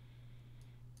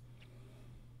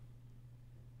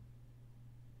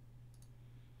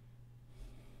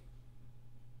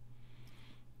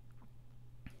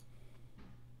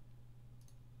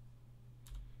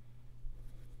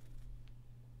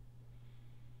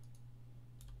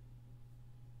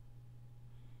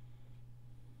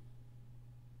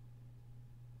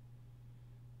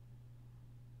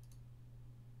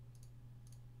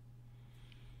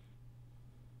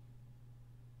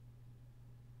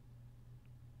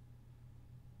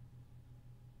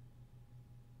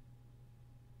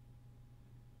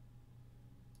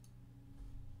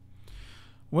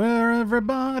 Where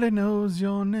everybody knows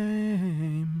your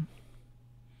name.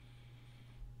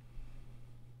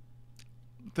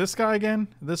 This guy again?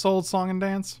 This old song and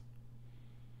dance?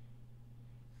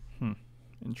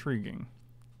 Intriguing.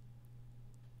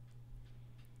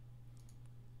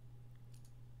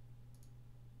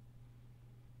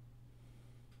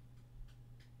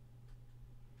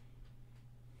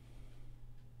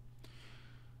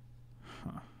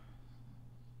 Huh.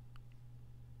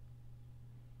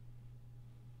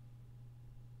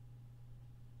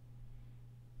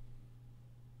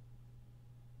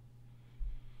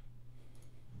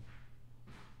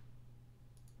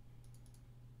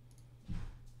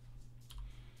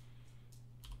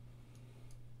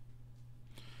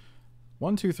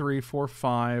 One, two, three, four,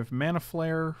 5. Mana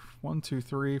Flare. 1, 2,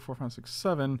 3, 4, 5, 6,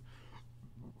 7.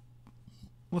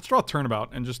 Let's draw a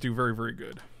Turnabout and just do very, very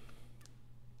good.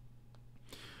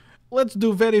 Let's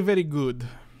do very, very good.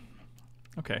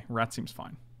 Okay, Rat seems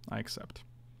fine. I accept.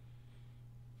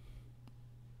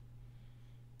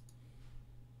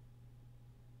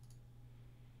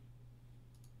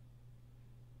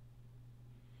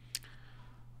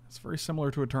 It's very similar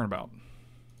to a Turnabout.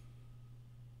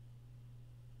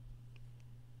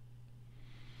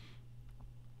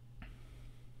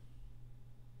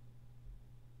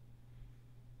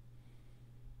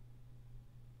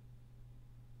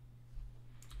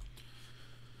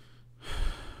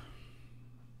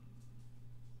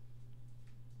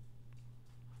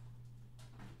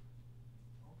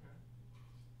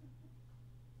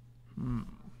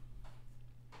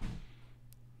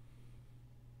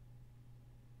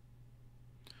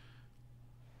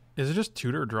 Is it just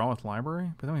tutor or draw with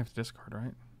library? But then we have to discard,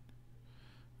 right?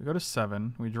 We go to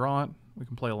 7. We draw it. We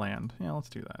can play land. Yeah, let's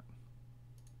do that.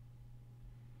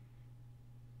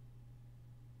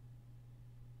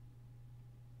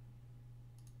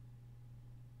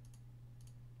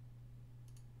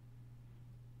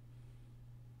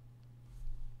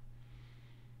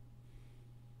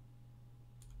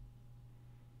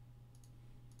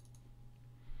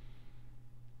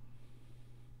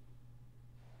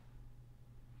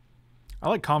 I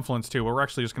like Confluence too, but we're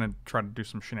actually just going to try to do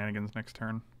some shenanigans next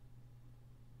turn.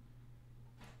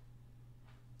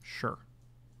 Sure.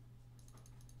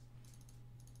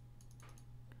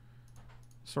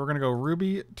 So we're going to go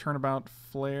Ruby, Turnabout,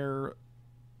 Flare,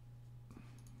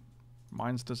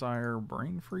 Mind's Desire,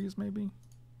 Brain Freeze maybe?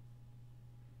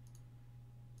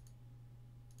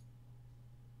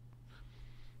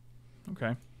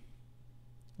 Okay.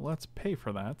 Let's pay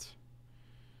for that.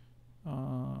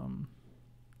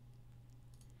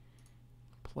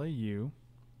 Play you.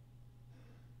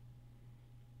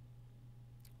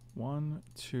 1,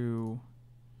 2,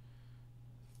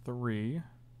 3.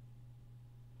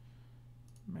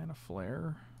 Mana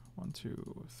Flare. 1,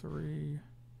 2, 3.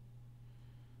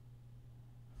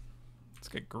 Let's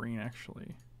get green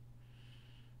actually.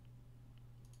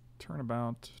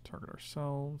 Turnabout, target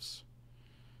ourselves.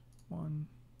 1,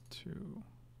 2.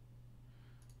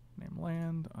 Name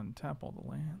land, untap all the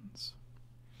lands.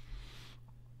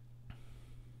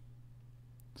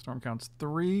 Storm counts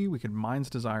 3. We could Mind's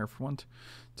Desire for 1,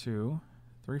 2,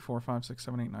 3, 4, 5, 6,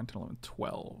 7, 8, 9, 10, 11,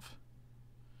 12.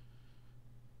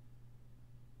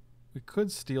 We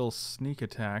could steal Sneak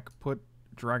Attack, put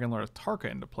Dragonlord of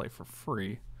Tarka into play for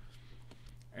free,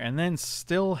 and then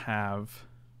still have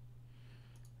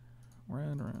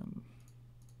red.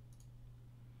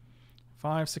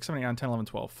 5, 6, 7, 8, 9, 10, 11,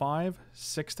 12. 5,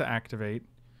 6 to activate,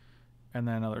 and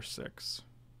then another 6.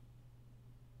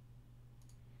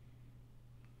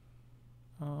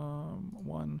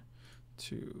 1,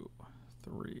 2,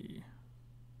 3.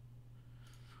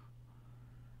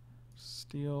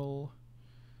 Steal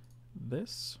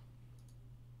this.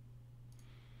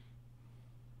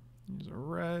 Use a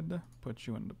red. Put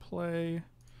you into play.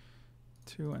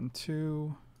 2 and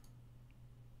 2.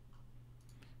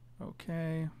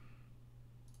 Okay.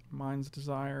 Mind's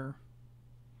Desire.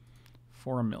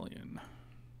 For 1 million.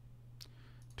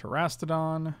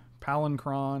 Terastodon.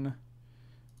 Palancron.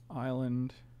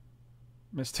 Island.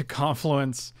 Mystic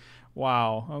Confluence.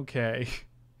 Wow, okay.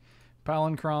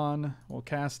 Palancron, we'll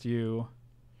cast you.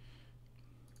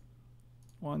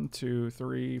 1, 2,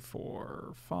 3,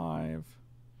 4, 5,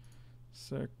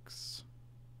 6.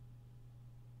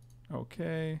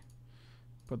 Okay.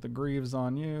 Put the Greaves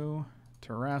on you.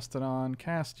 Terastodon,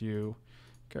 cast you.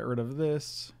 Get rid of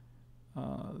this.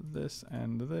 This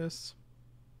and this.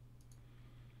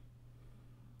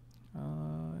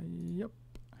 Yep.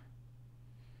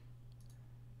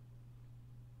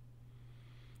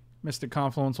 Mystic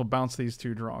Confluence will bounce these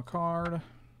 2, draw a card.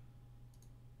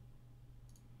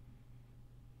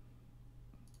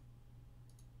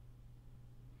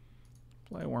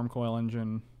 Play Wormcoil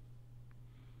Engine.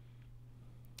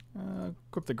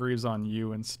 Equip the Greaves on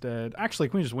you instead. Actually,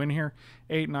 can we just win here?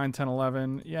 8, 9, 10,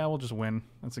 11. Yeah, we'll just win.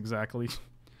 That's exactly.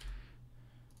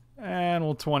 And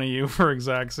we'll 20 you for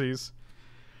Exaxes.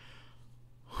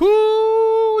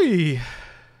 Hoo-wee!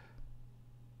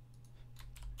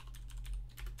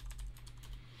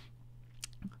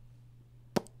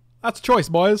 That's choice,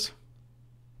 boys.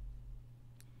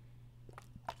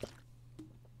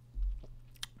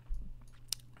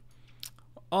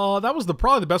 That was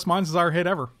probably the best Mind's Desire hit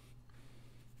ever.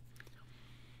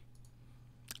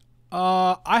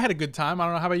 I had a good time. I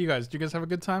don't know. How about you guys? Did you guys have a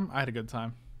good time? I had a good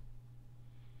time.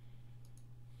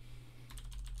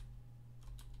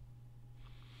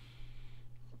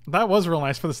 That was real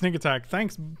nice for the sneak attack.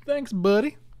 Thanks,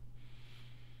 buddy.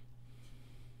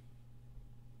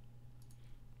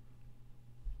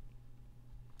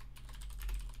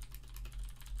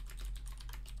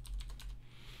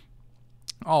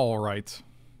 All right.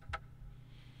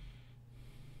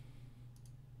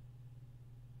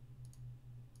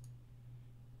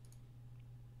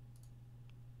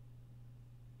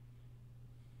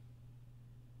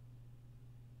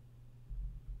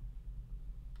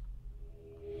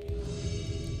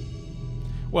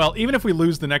 Well, even if we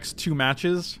lose the next 2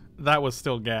 matches, that was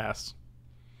still gas.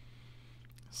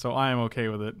 So I am okay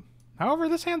with it. However,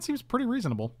 this hand seems pretty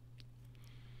reasonable.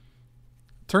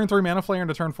 Turn 3 Mana Flare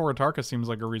into turn 4 Atarka seems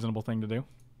like a reasonable thing to do.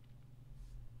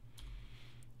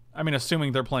 I mean,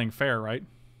 assuming they're playing fair, right?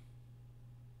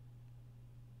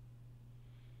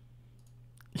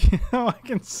 I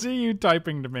can see you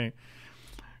typing to me.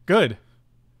 Good.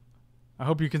 I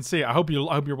hope you can see it. I hope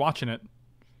you're watching it.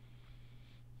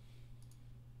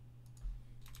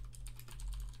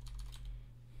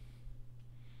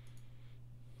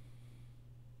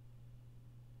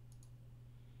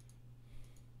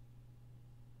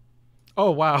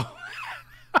 Oh wow.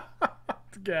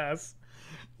 Gas.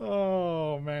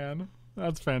 Oh man.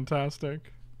 That's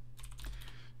fantastic.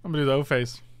 I'm gonna do the O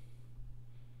face.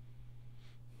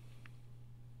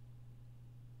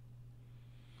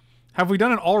 Have we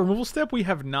done an all removal step? We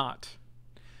have not.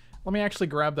 Let me actually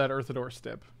grab that Earthador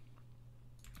step.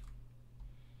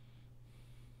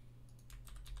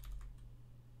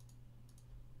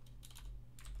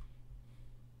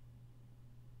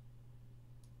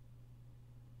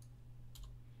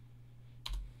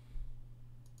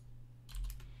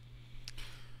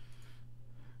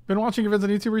 Been watching your vids on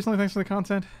YouTube recently. Thanks for the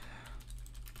content.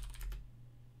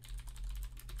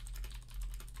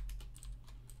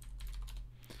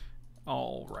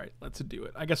 All right, let's do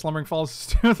it. I guess Lumbering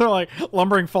Falls. They're like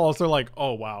Lumbering Falls. They're like,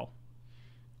 oh wow,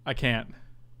 I can't.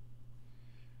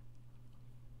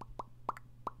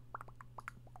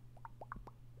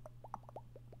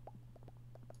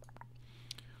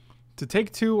 To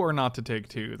take 2 or not to take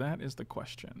 2? That is the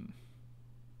question.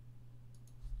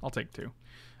 I'll take 2.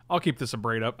 I'll keep this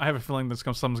abrade up. I have a feeling that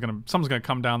something's gonna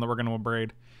come down that we're gonna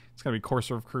abrade. It's gonna be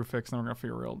Courser of Crew Fix, and then we're gonna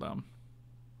feel real dumb.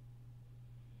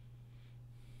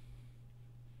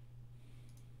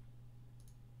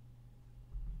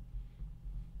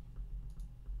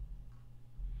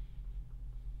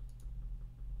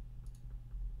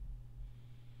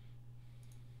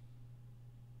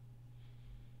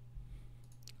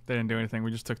 They didn't do anything.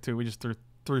 We just took 2. We just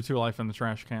threw 2 life in the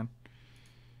trash can.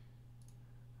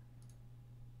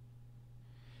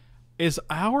 Is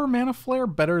our Mana Flare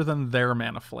better than their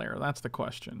Mana Flare? That's the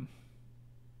question.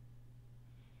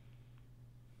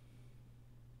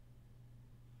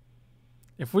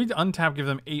 If we untap, give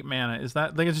them 8 mana, is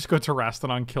that... They can just go to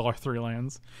Rastodon, kill our 3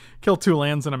 lands. Kill 2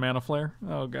 lands and a Mana Flare.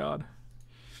 Oh, God.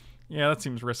 Yeah, that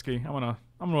seems risky. I'm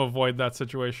gonna avoid that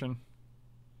situation.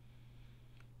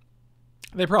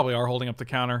 They probably are holding up the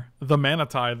counter. The Mana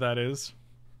Tide, that is.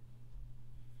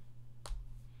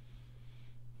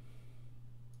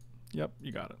 Yep,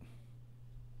 you got it.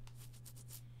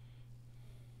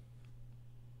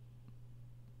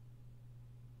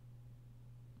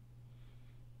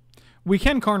 We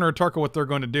can Karn or Tarka what they're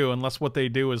going to do, unless what they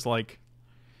do is like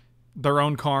their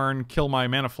own Karn, kill my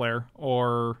Mana Flare,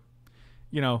 or,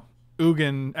 you know,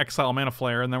 Ugin, exile Mana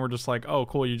Flare, and then we're just like, oh,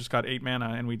 cool, you just got 8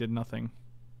 mana and we did nothing.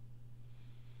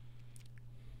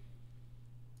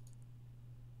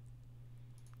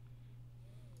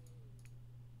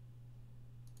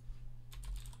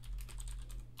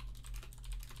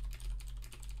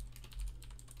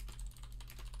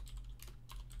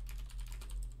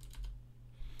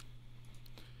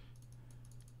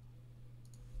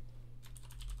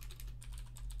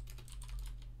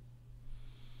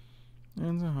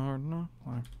 It's a hard no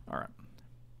life. Alright.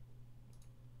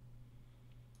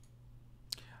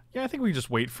 Yeah, I think we just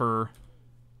wait for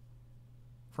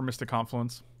Mystic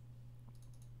Confluence.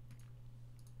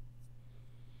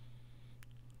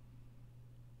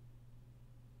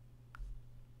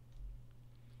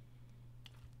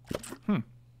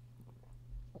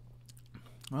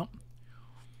 Well.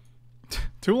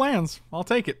 2 lands. I'll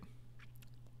take it.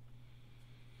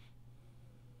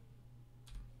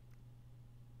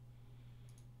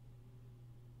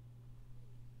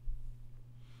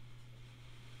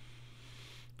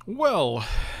 Well,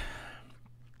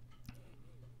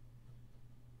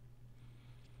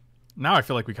 now I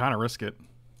feel like we kind of risk it.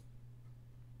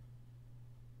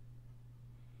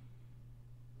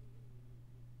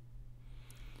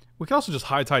 We could also just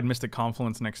High Tide Mystic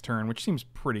Confluence next turn, which seems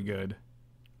pretty good.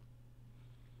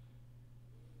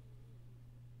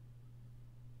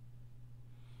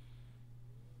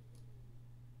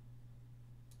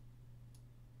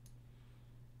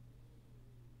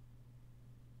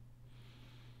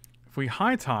 If we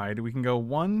High Tide, we can go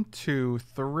 1, 2,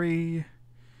 3,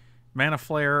 Mana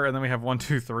Flare, and then we have 1,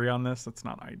 2, 3 on this. That's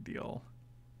not ideal.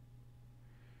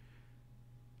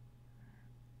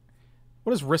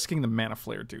 What does risking the Mana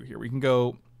Flare do here? We can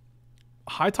go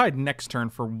High Tide next turn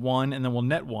for 1, and then we'll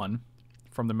net 1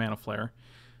 from the Mana Flare.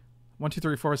 1, 2,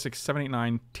 3, 4, 5, 6, 7, 8,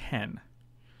 9, 10.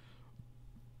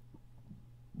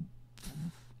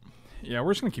 Yeah,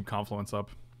 we're just going to keep Confluence up.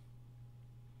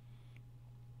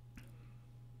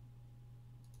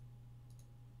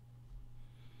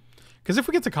 Because if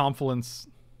we get to Confluence...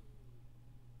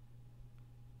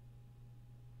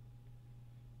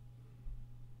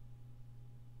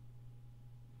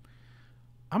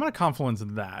 I'm going to Confluence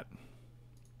that.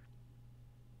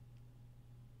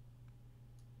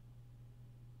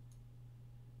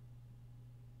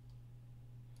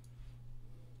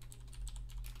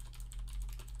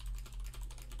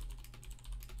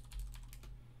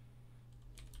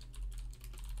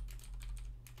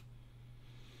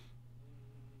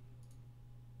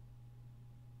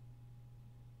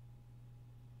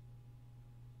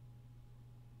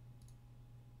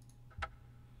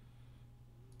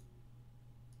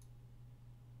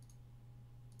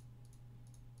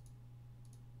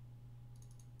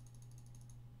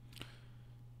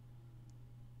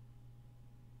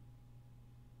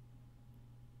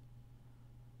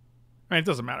 I mean, it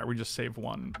doesn't matter. We just save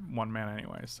one mana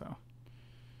anyway, so.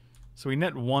 So we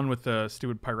net 1 with the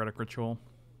stupid Pyretic Ritual.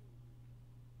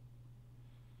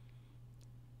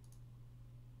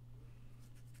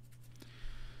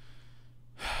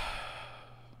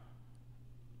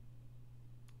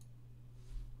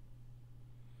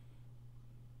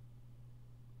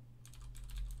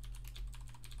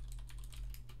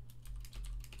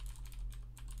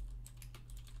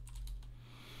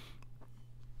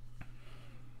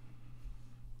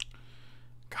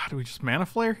 Do we just Mana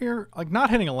Flare here? Like, not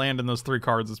hitting a land in those 3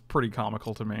 cards is pretty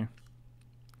comical to me.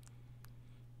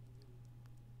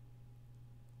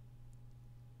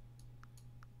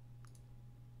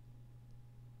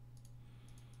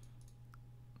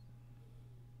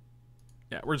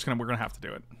 Yeah, we're gonna have to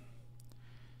do it.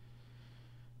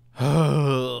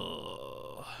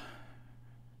 I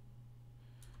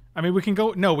mean, we can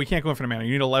go... No, we can't go infinite mana.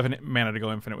 You need 11 mana to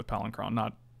go infinite with Palancron.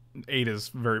 Not... 8 is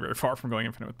very, very far from going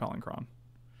infinite with Palancron.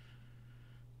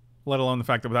 Let alone the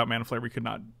fact that without Mana Flare, we could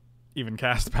not even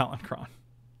cast Palancron.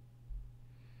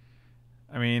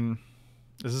 I mean,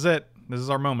 this is it. This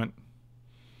is our moment.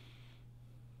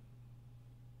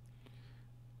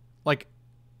 Like,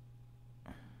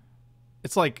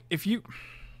 it's like, if you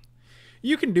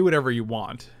can do whatever you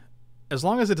want, as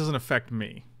long as it doesn't affect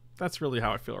me. That's really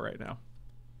how I feel right now.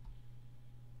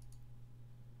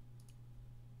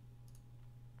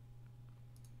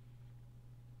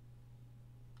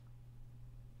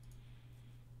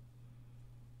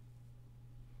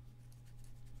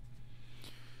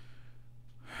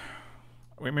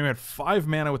 We maybe had 5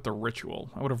 mana with the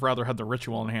Ritual. I would have rather had the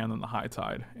Ritual in hand than the High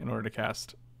Tide in order to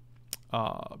cast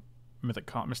Mystic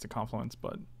Confluence,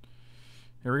 but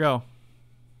here we go.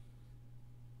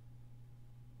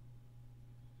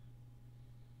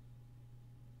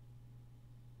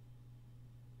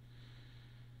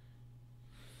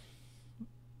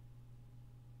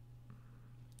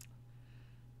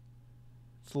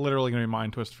 It's literally going to be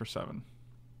Mind Twist for 7.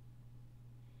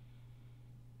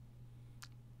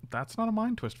 That's not a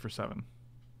Mind Twist for 7.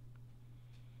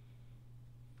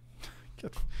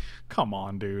 Come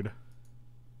on, dude.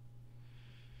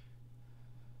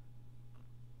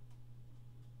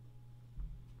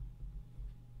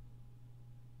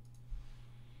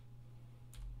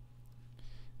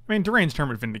 I mean, Deranged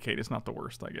Hermit Vindicate is not the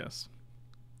worst, I guess.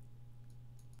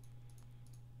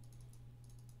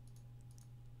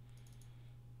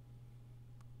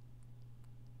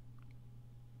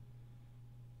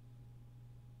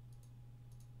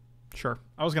 Sure.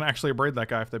 I was going to actually abrade that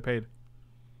guy if they paid.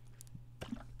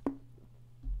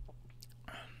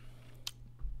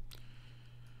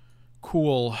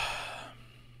 Cool.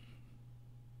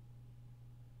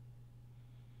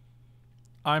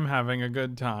 I'm having a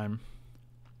good time.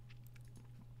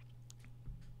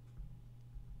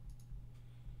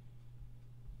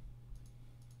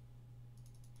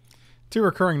 Two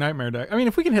recurring Nightmare deck. I mean,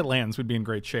 if we can hit lands, we'd be in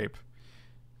great shape.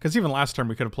 Because even last turn,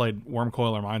 we could have played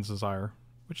Wormcoil or Mind's Desire.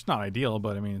 Which is not ideal,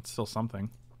 but I mean, it's still something.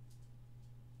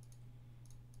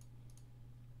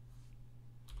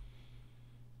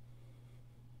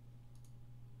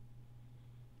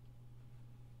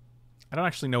 I don't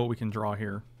actually know what we can draw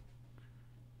here.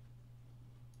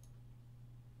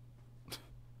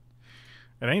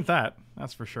 It ain't that,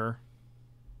 that's for sure.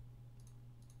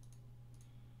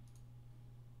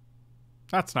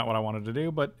 That's not what I wanted to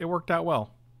do, but it worked out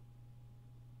well.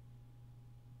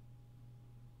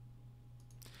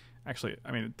 Actually,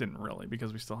 I mean, it didn't really,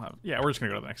 because we still have... Yeah, we're just going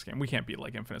to go to the next game. We can't beat,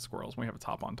 like, Infinite Squirrels when we have a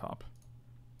top on top.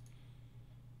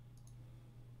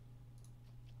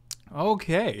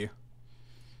 Okay.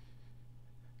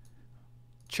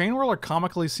 Chain Whirler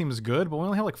comically seems good, but we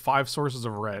only have, like, 5 sources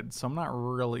of red, so I'm not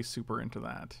really super into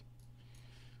that.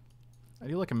 I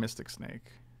do like a Mystic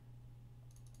Snake.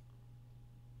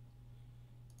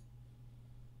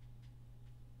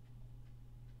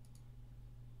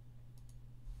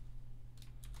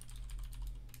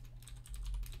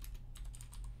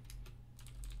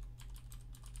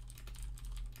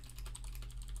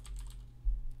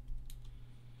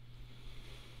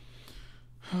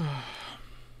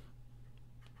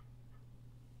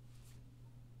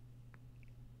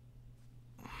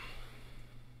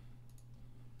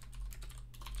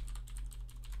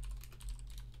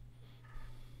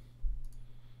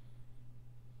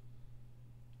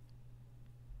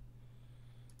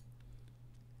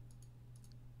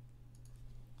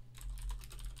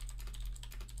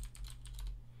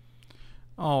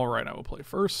 Alright, I will play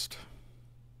first.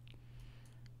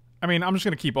 I mean, I'm just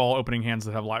going to keep all opening hands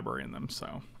that have library in them,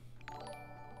 so.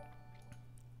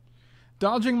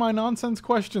 Dodging my nonsense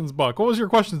questions, Buck. What was your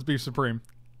questions, Beef Supreme?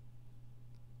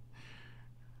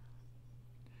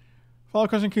 Follow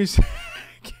question: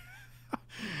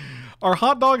 Are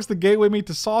hot dogs the gateway meat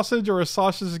to sausage, or is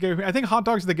sausage the gateway? I think hot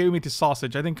dogs are the gateway meat to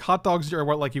sausage. I think hot dogs are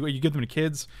what, like, you give them to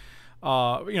kids. You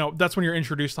know, that's when you're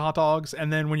introduced to hot dogs,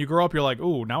 and then when you grow up, you're like,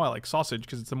 oh, now I like sausage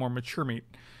because it's a more mature meat.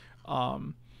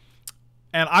 And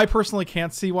I personally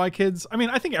can't see why kids. I mean,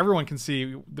 I think everyone can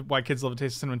see why kids love a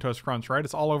taste of Cinnamon Toast Crunch, right?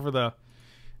 It's all over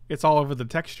the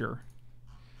texture.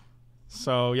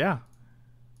 So yeah.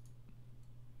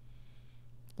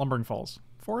 Lumbering Falls.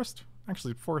 Forest?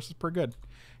 Actually, Forest is pretty good.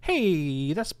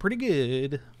 Hey, that's pretty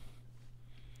good.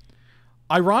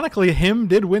 Ironically, him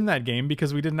did win that game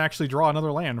because we didn't actually draw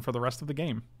another land for the rest of the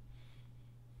game.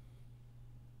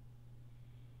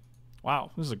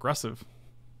 Wow, this is aggressive.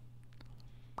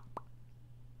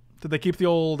 Did they keep the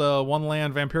old one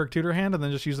land Vampiric Tutor hand and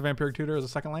then just use the Vampiric Tutor as a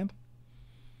second land?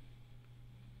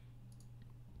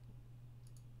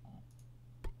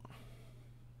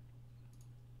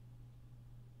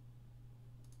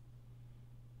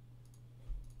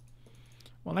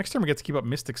 Well, next turn we get to keep up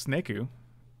Mystic Snaku.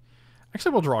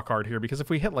 Actually, we'll draw a card here because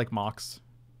if we hit like Mox,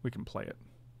 we can play it.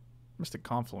 Mystic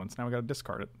Confluence. Now we gotta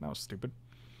discard it. That was stupid.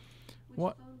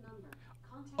 What?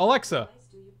 Alexa,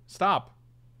 stop.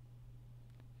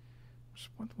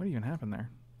 What even happened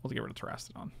there? We'll get rid of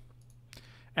Terastodon.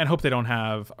 And hope they don't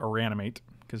have a Reanimate,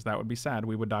 because that would be sad.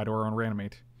 We would die to our own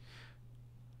Reanimate.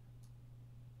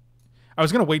 I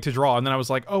was going to wait to draw, and then I was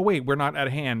like, oh, wait, we're not at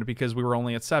hand because we were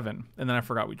only at 7. And then I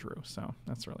forgot we drew, so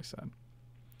that's really sad.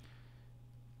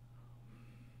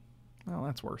 Well,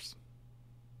 that's worse.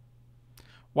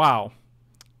 Wow.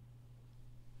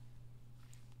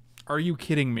 Are you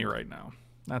kidding me right now?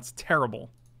 That's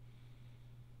terrible.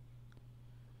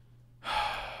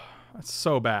 That's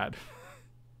so bad.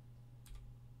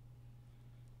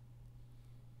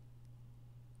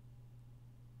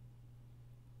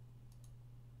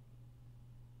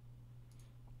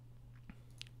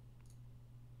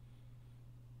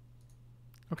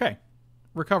 Okay.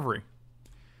 Recovery.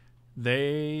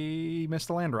 They missed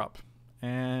a land drop.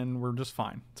 And we're just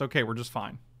fine. It's okay. We're just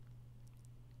fine.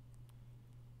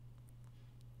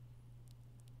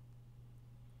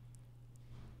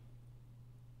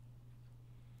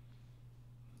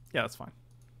 Yeah, that's fine.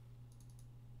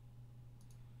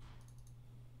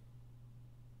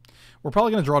 We're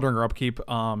probably going to draw during our upkeep,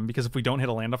 because if we don't hit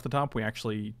a land off the top, we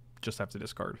actually just have to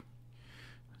discard.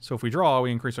 So if we draw,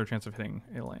 we increase our chance of hitting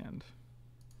a land.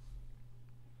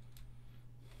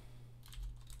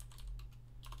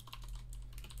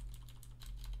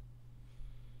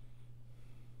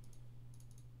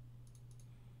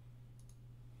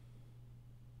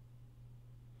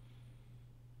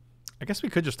 I guess we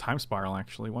could just time spiral,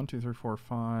 actually. 1, 2, 3, 4,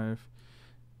 5.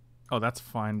 Oh, that's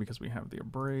fine because we have the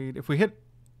Abrade. If we hit...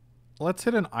 Let's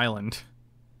hit an island.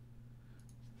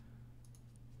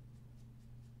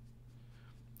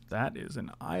 That is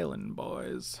an island,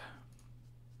 boys.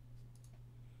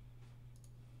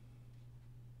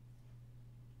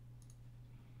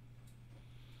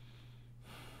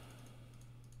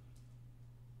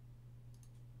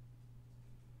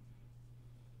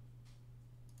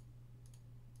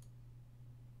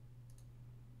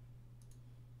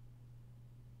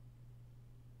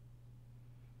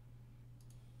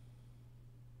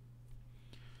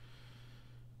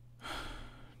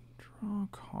 Draw a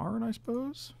card, I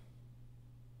suppose.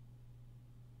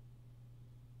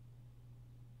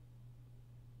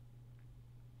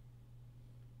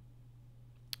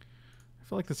 I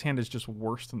feel like this hand is just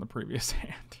worse than the previous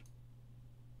hand.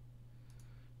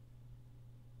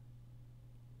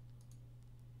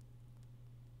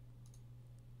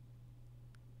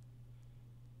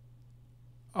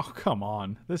 Oh, come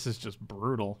on. This is just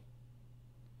brutal.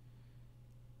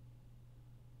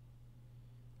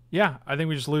 Yeah, I think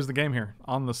we just lose the game here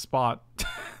on the spot.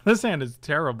 This hand is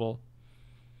terrible.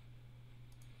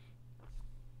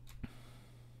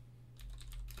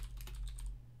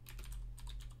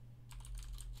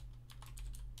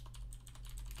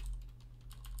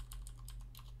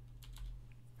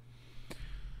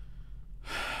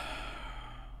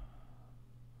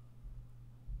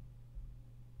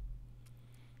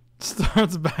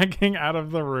 Starts backing out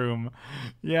of the room.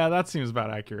 Yeah, that seems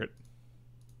about accurate.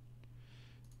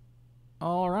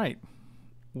 All right.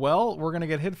 Well, we're going to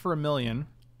get hit for 1,000,000.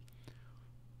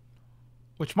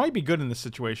 Which might be good in this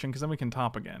situation, because then we can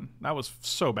top again. That was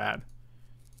so bad.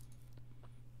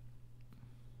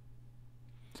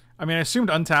 I mean, I assumed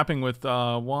untapping with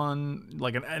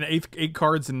an 8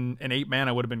 cards and an 8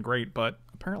 mana would have been great, but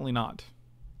apparently not.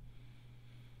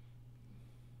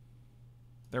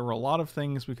 There were a lot of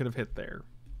things we could have hit there.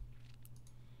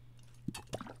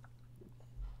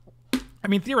 I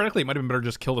mean, theoretically, it might have been better to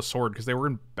just kill the sword because they were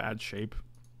in bad shape.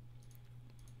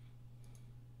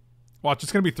 Watch,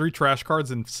 it's going to be 3 trash cards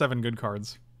and 7 good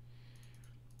cards.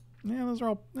 Yeah, those are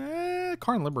all...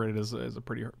 Karn Liberated is a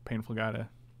pretty painful guy to...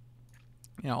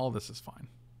 Yeah, all this is fine.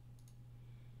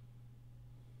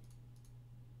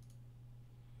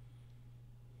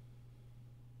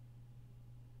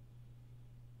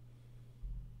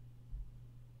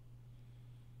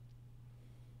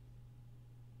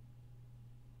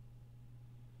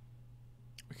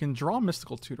 We can draw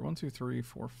Mystical Tutor. 1, 2, 3,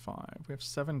 4, 5. We have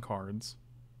 7 cards.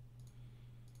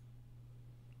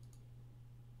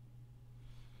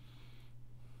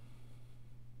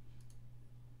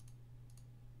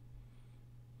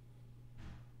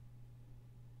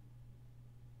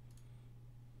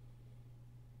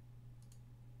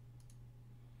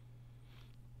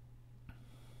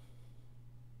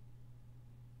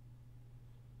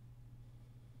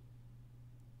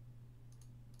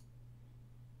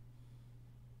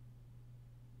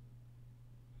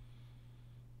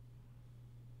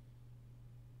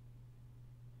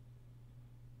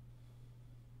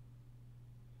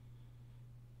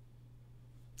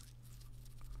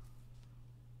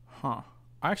 Huh.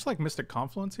 I actually like Mystic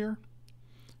Confluence here,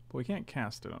 but we can't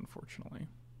cast it, unfortunately.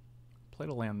 Play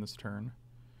to land this turn.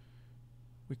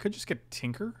 We could just get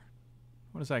Tinker.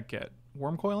 What does that get?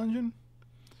 Wormcoil Engine?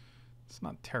 It's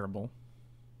not terrible.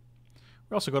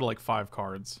 We also go to like 5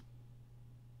 cards.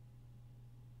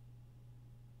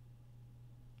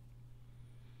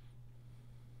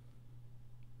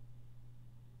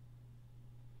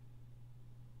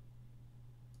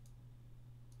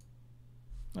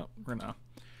 Oh, we're gonna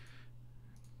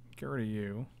get rid of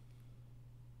you.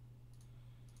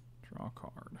 Draw a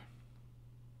card.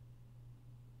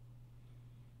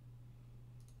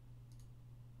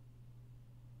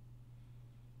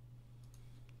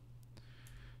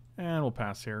 And we'll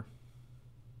pass here.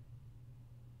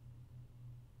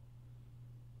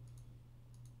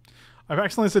 I've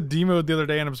accidentally said D-mode the other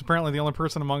day, and I was apparently the only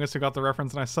person among us who got the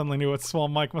reference, and I suddenly knew what Small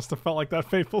Mike must have felt like that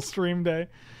fateful stream day.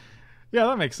 Yeah,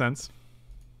 that makes sense.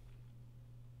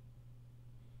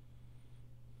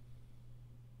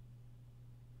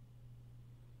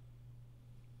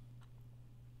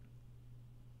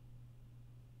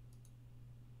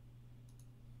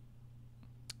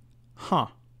 Huh.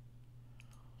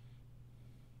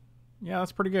 Yeah,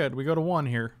 that's pretty good. We go to 1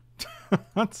 here.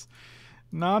 That's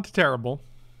not terrible.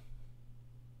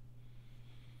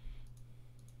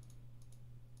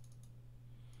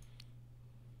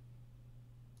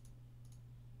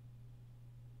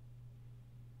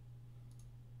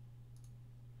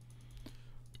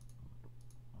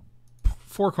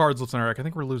 Four cards left in our deck. I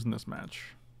think we're losing this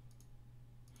match.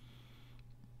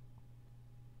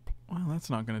 Well, that's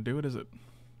not going to do it, is it?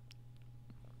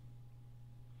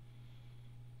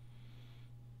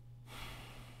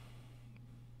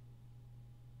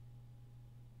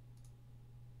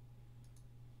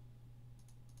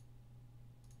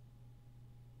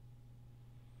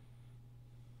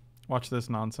 Watch this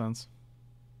nonsense.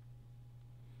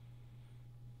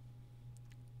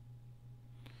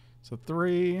 So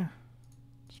 3.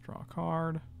 Let's draw a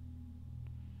card.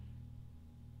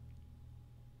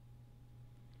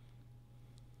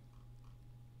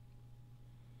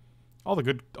 All the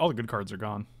good cards are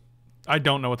gone. I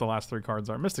don't know what the last 3 cards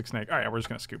are. Mystic Snake. All right, we're just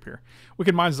gonna scoop here. We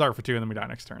can Mind Czar for 2, and then we die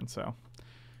next turn. So,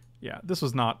 yeah, that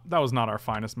was not our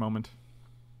finest moment.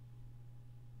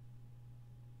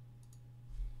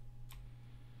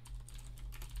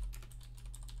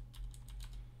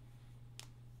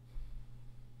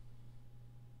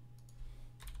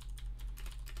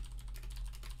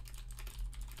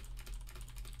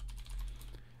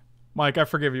 Mike, I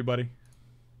forgive you, buddy.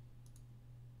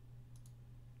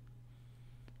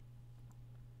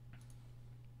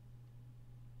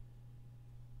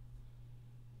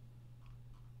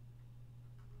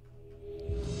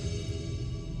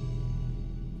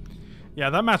 Yeah,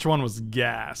 that match 1 was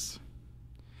gas.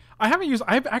 I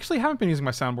actually haven't been using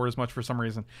my soundboard as much for some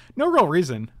reason. No real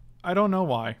reason. I don't know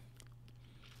why.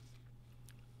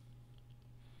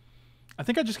 I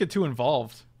think I just get too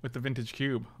involved with the Vintage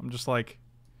Cube. I'm just like,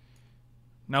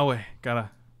 no way, gotta.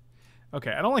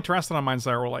 Okay, I don't like Terrastin Mind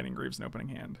Czar or Lightning Greaves in opening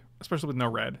hand, especially with no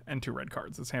red and 2 red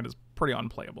cards. This hand is pretty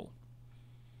unplayable.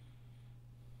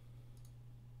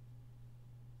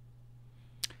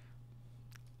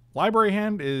 Library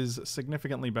hand is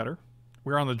significantly better.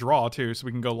 We're on the draw too, so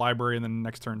we can go library and then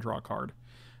next turn draw a card.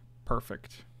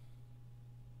 Perfect.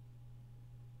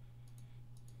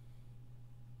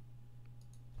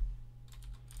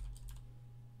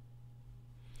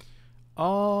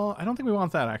 I don't think we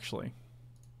want that actually.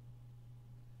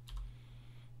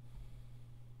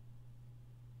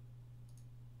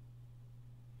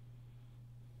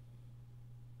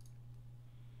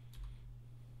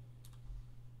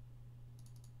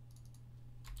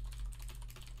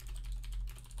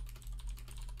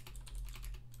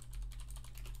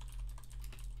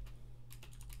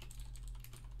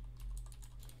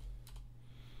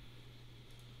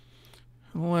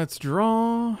 Let's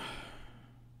draw.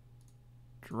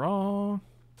 Draw.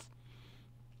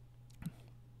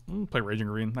 Play Raging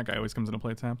Green. That guy always comes into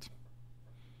play tapped.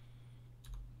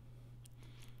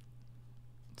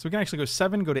 So we can actually go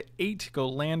 7, go to 8, go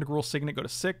land, Gruul Signet, go to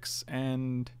 6,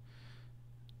 and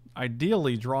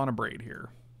ideally draw on a Braid here.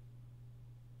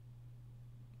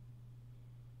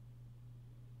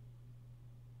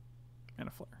 And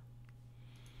a Flare.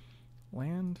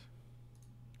 Land.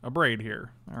 A Braid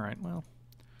here. Alright, well.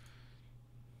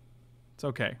 It's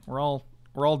okay. We're all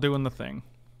doing the thing.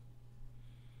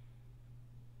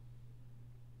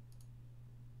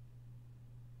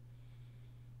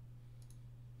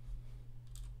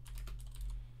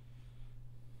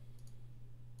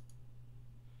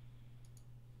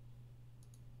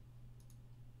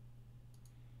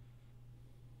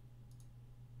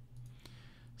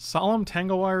 Solemn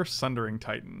Tanglewire Sundering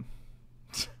Titan.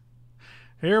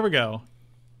 Here we go.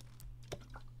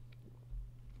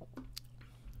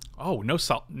 Oh, no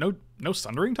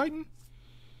Sundering Titan?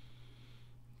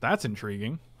 That's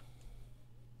intriguing.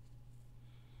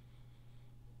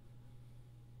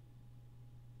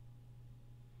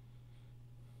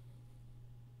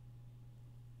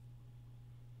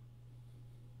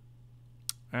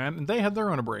 And they had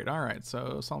their own Braid. Alright,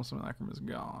 so Solemn Simulacrum is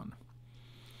gone.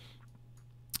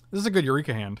 This is a good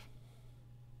Eureka hand.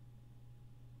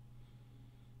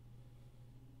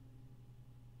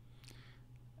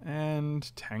 And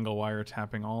Tanglewire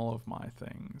tapping all of my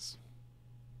things.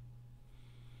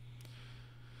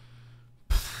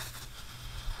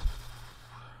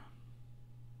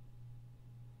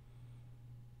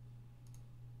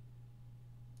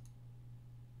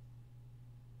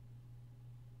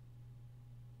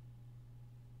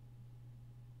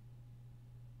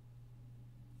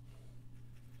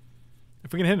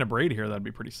 If we can hit a Braid here, that'd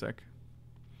be pretty sick.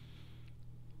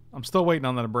 I'm still waiting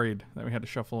on that Braid that we had to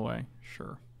shuffle away.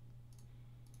 Sure.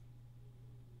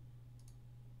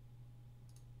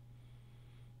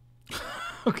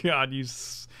 Oh God, you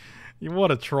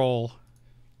what a troll.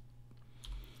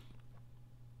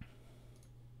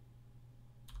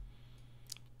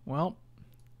 Well.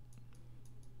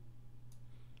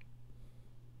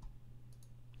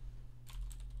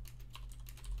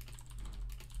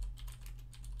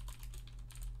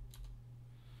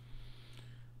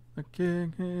 I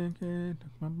can't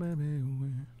took my baby away.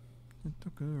 It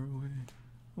took her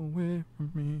away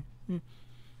from me.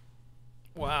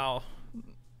 Wow.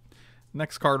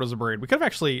 Next card was a Braid. We could have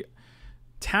actually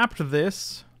tapped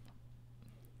this.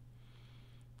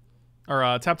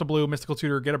 Or tapped a blue, Mystical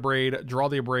Tutor, get a Braid, draw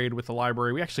the Braid with the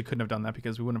library. We actually couldn't have done that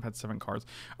because we wouldn't have had 7 cards.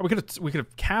 Or we could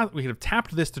have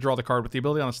tapped this to draw the card with the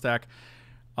ability on the stack.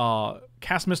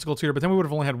 Cast Mystical Tutor, but then we would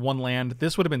have only had 1 land.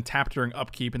 This would have been tapped during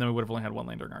upkeep, and then we would have only had 1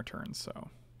 land during our turn, so.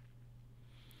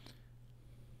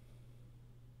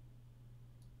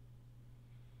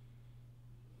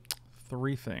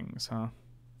 Three things, huh?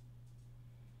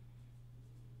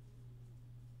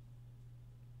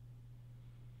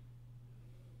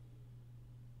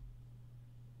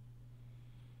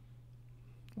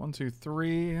 One, two,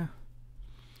 three.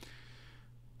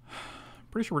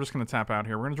 Pretty sure we're just going to tap out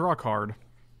here. We're going to draw a card.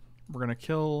 We're going to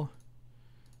kill...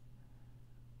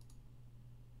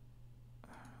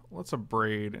 Let's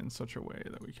Braid in such a way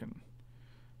that we can...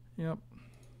 Yep.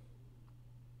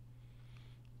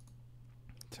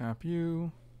 Tap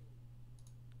you.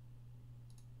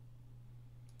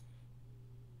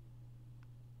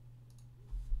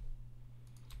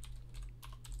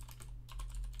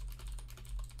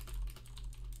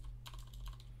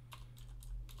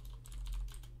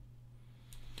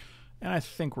 And I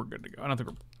think we're good to go. I don't think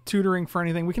we're tutoring for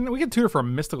anything. We can tutor for a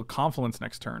Mystical Confluence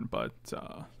next turn, but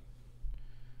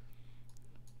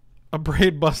a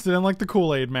Braid busted in like the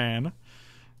Kool-Aid man.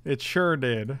 It sure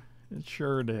did. It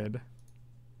sure did.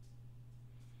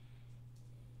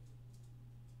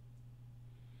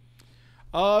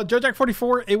 JoJack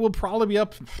 44, it will probably be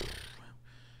up.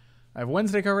 I have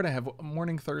Wednesday covered. I have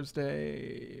morning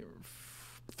Thursday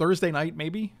night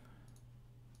maybe.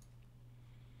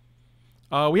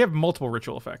 We have multiple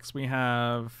ritual effects. We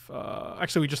have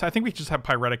actually I think we just have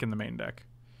Pyretic in the main deck.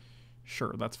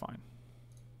 Sure, that's fine.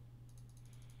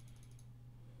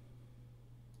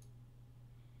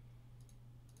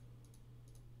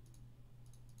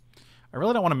 I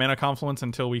really don't want a Mana Confluence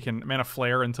until we can Mana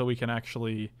Flare until we can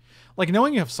actually like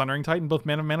knowing you have Sundering Titan, both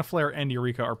Mana Flare and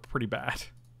Eureka are pretty bad.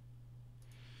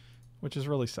 Which is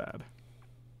really sad.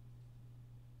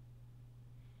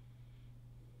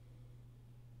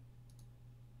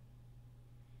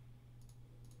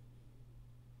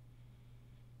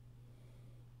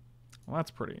 Well,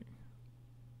 that's pretty.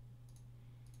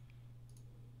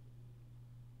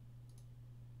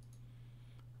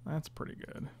 That's pretty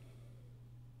good.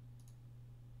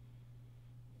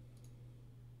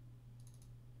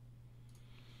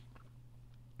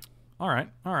 All right,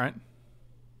 all right.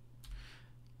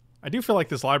 I do feel like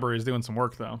this library is doing some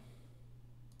work, though.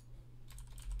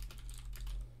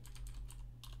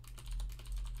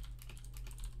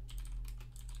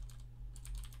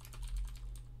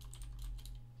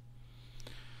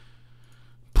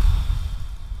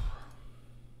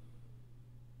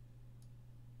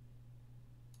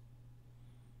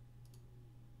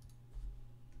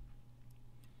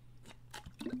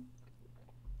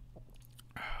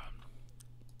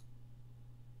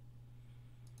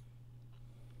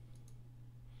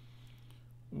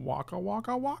 Waka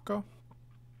waka waka.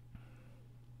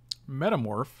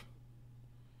 Metamorph.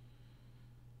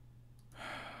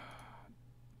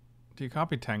 Do you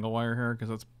copy Tangle while you're here? Because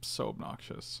that's so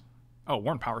obnoxious. Oh,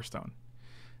 Worn Power Stone.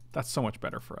 That's so much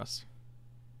better for us.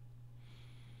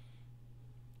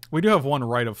 We do have one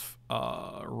right of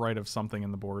something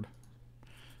in the board.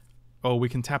 Oh, we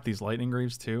can tap these Lightning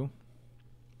Greaves too.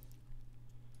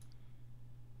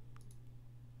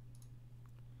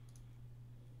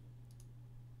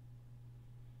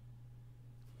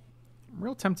 I'm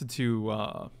real tempted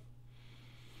to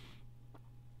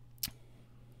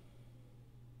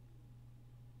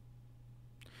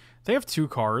they have 2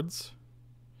 cards.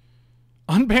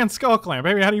 Unban Skull Clamp.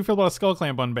 Baby, how do you feel about a Skull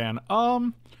Clamp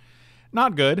unban?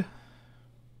 Not good.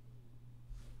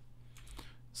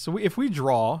 So if we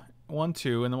draw 1,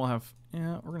 2, and then we'll have,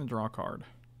 yeah, we're gonna draw a card.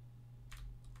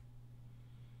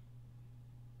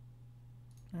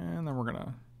 And then we're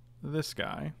gonna this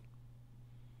guy.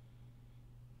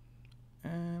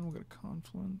 And we'll go to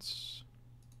Confluence.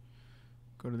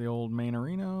 Go to the old main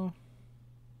arena.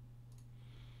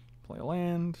 Play a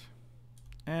land.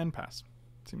 And pass.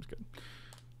 Seems good.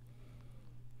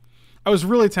 I was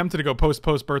really tempted to go post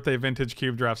birthday vintage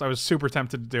cube drafts. I was super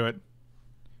tempted to do it.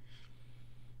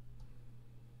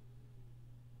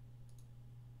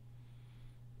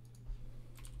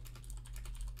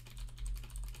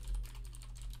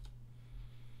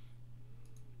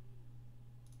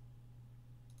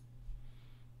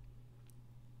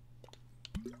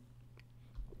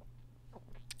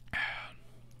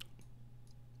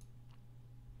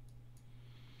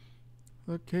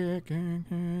 The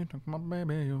kicking took my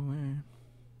baby away.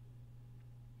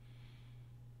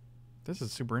 This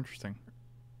is super interesting.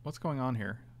 What's going on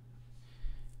here?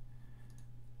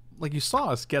 Like, you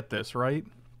saw us get this, right?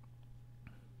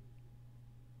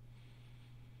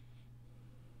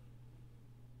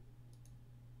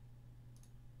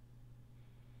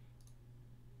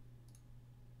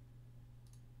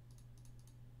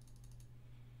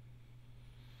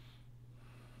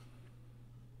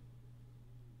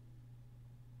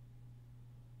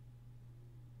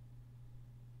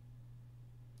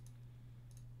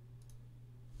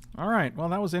 All right, well,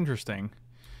 that was interesting.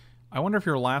 I wonder if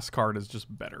your last card is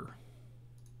just better.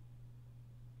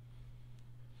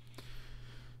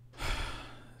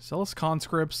 Zealous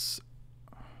Conscripts.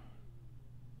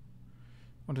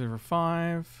 1, 2, 3, 4,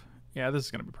 5. Yeah, this is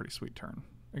going to be a pretty sweet turn.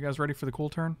 Are you guys ready for the cool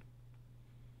turn?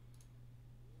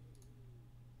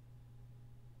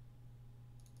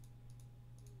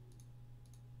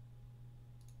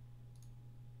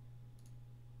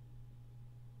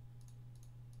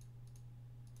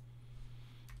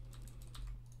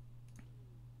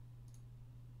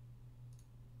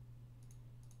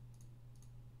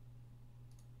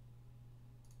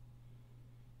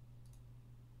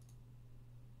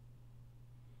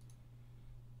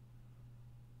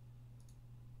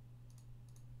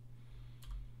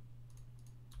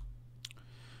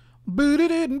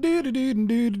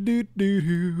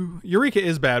 Eureka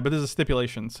is bad, but this is a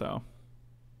stipulation, so.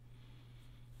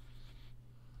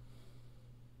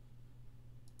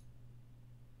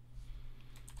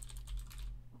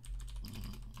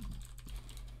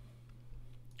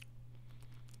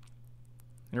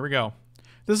 Here we go.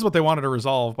 This is what they wanted to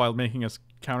resolve by making us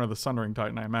counter the Sundering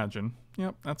Titan, I imagine.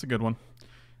 Yep, that's a good one.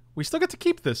 We still get to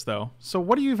keep this, though. So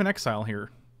what do you even exile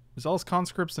here? Zealous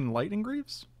Conscripts and Lightning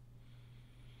Greaves?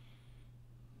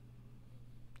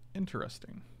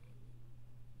 Interesting.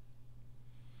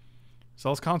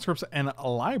 Zealous Conscripts and a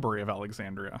Library of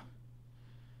Alexandria.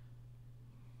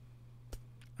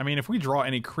 I mean, if we draw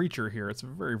any creature here, it's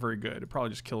very, very good. It probably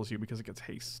just kills you because it gets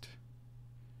haste.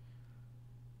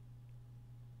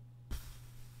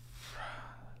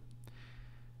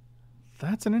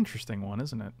 That's an interesting one,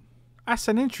 isn't it? That's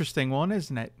an interesting one,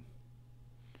 isn't it?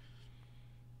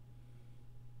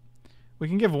 We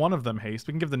can give one of them haste.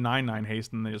 We can give the 9/9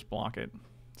 haste and they just block it.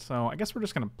 So I guess we're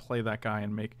just going to play that guy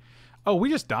and make... Oh,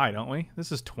 we just die, don't we?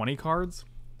 This is 20 cards?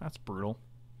 That's brutal.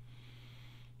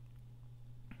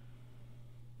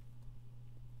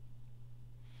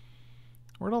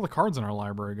 Where'd all the cards in our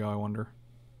library go, I wonder?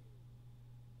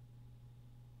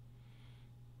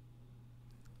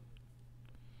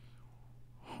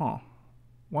 Huh.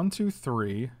 1, 2,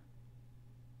 3.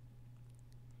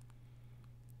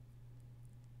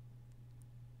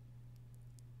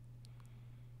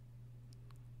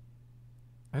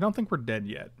 I don't think we're dead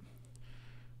yet.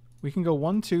 We can go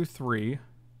 1, 2, 3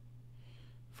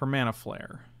 for Mana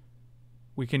Flare.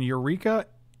 We can Eureka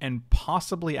and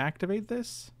possibly activate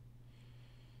this?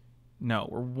 No,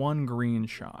 we're 1 green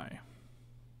shy.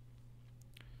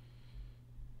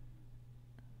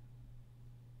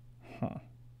 Huh.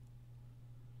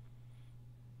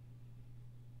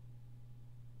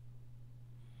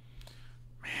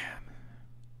 Man.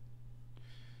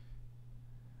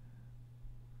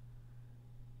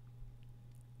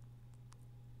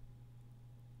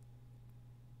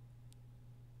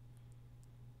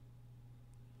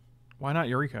 Why not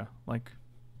Eureka? Like...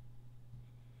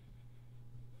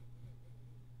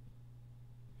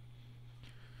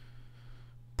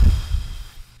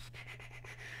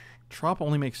 Trop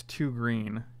only makes 2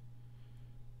 green.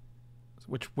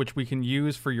 Which we can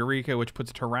use for Eureka, which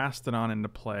puts Terastodon into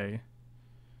play.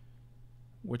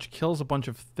 Which kills a bunch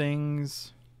of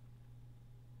things.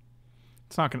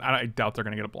 It's not gonna... I doubt they're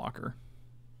gonna get a blocker.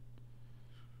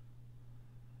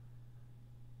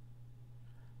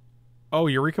 Oh,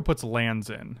 Eureka puts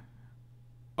lands in.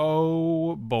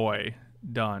 Oh boy.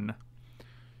 Done.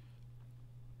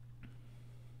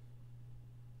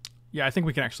 Yeah, I think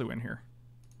we can actually win here.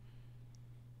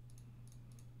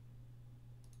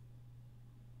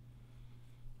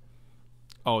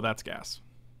 Oh, that's gas.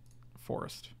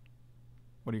 Forest.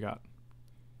 What do you got?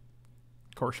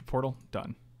 Corruption Portal?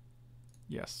 Done.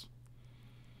 Yes.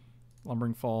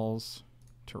 Lumbering Falls.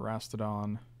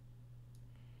 Terastodon.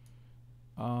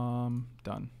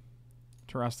 Done.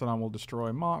 Terastodon will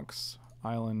destroy Mox.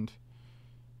 Island.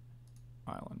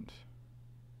 Island.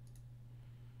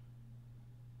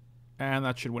 And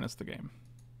that should win us the game.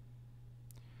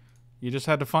 You just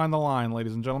had to find the line,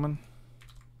 ladies and gentlemen.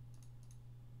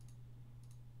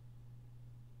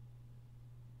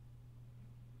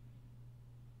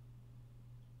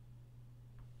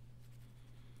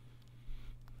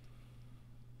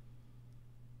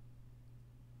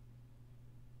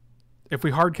 If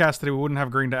we hardcasted it, we wouldn't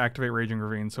have green to activate Raging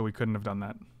Ravine, so we couldn't have done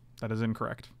that. That is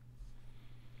incorrect.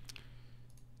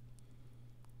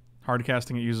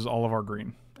 Hardcasting it uses all of our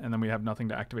green, and then we have nothing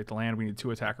to activate the land. We need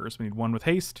 2 attackers. We need 1 with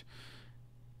haste,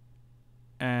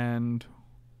 and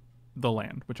the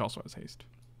land, which also has haste.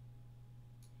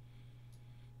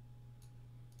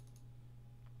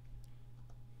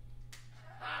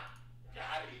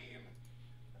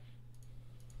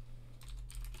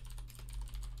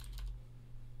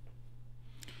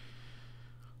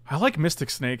 I like Mystic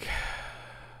Snake.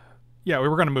 Yeah, we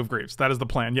were going to move Greaves. That is the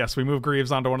plan. Yes, we move Greaves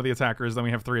onto one of the attackers. Then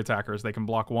we have 3 attackers. They can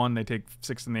block 1. They take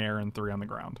 6 in the air and 3 on the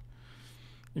ground.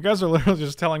 You guys are literally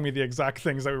just telling me the exact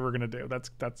things that we were going to do.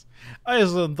 That's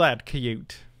isn't that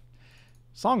cute?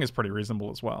 Song is pretty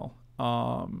reasonable as well.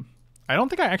 I don't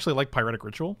think I actually like Pyretic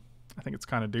Ritual. I think it's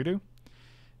kind of doo-doo.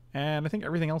 And I think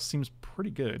everything else seems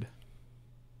pretty good.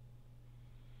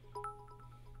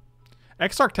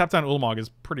 Exarch Tap Down Ulamog is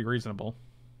pretty reasonable.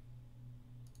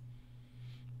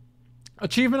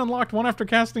 Achievement unlocked 1 after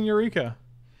casting Eureka.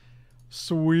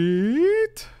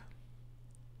 Sweet.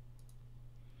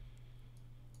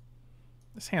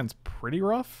 This hand's pretty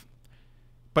rough.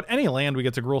 But any land we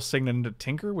get to Gruul Signet into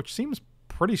Tinker, which seems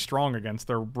pretty strong against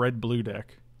their red-blue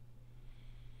deck.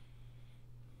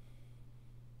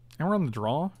 And we're on the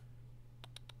draw.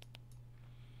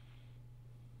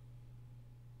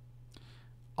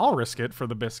 I'll risk it for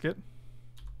the biscuit.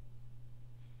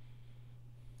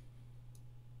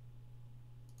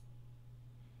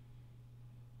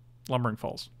 Lumbering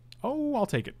Falls. Oh, I'll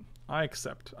take it. I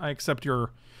accept. I accept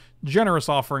your generous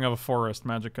offering of a forest,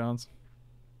 Magic Gods.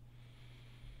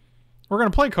 We're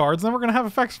going to play cards, and then we're going to have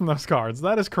effects from those cards.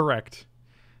 That is correct.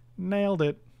 Nailed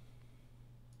it.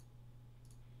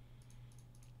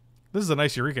 This is a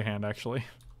nice Eureka hand, actually.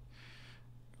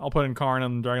 I'll put in Karn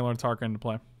and Dragonlord Tarka into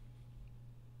play.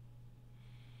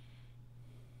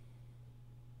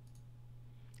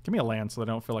 Give me a land so I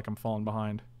don't feel like I'm falling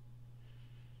behind.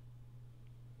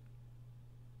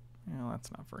 Yeah,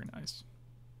 that's not very nice.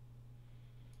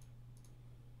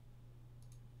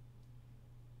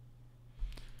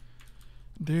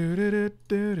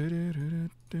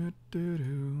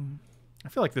 I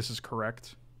feel like this is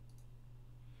correct.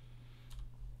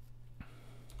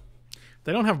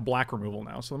 They don't have black removal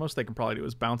now, so the most they can probably do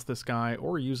is bounce this guy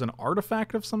or use an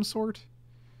artifact of some sort.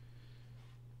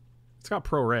 It's got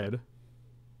pro red.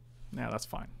 Yeah, that's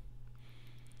fine.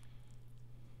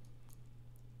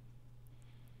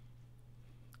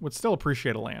 Would still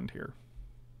appreciate a land here.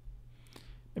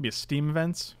 Maybe a steam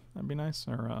vents. That'd be nice.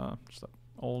 Or just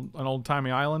an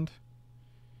old-timey island.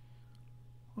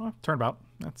 Well, turnabout.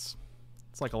 It's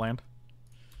like a land.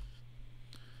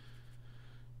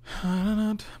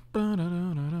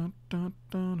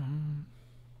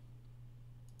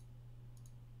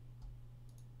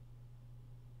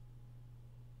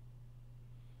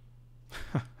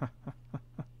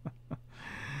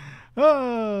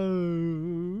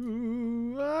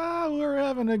 We're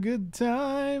having a good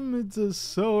time. It's a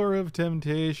sower of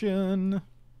temptation.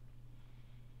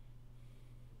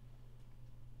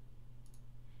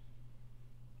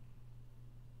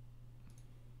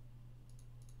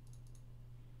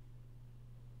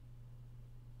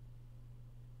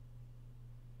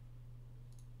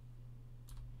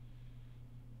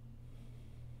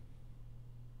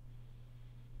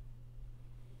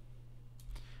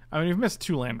 I mean, you've missed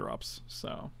 2 land drops,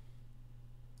 so.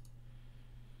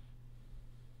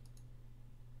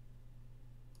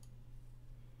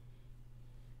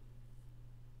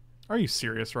 Are you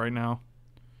serious right now?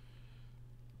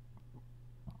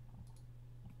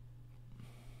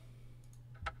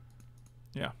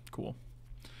 Yeah, cool.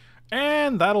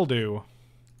 And that'll do.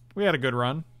 We had a good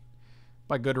run.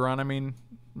 By good run, I mean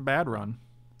bad run.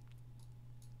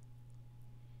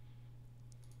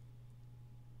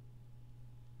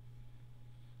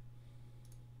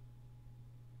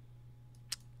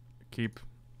 Keep.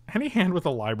 Any hand with a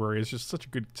library is just such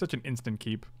an instant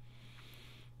keep.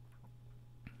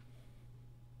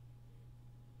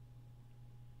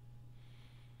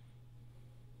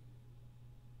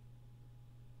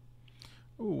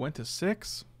 Ooh, went to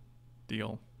 6.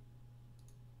 Deal.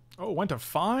 Oh, went to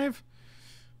 5?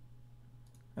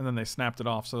 And then they snapped it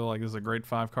off. So like, this is a great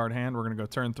 5-card hand. We're going to go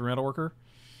turn 3 Metalworker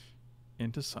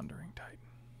into Sundering Titan.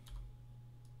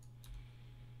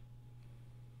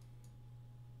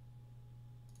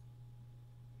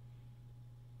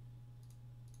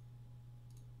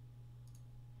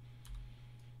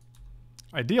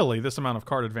 Ideally, this amount of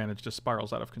card advantage just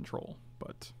spirals out of control,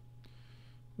 but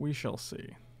we shall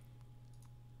see.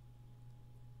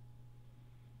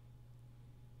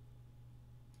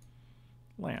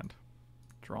 Land.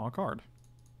 Draw a card.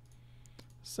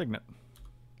 Signet.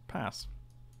 Pass.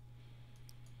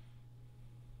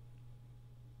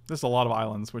 This is a lot of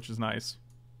islands, which is nice.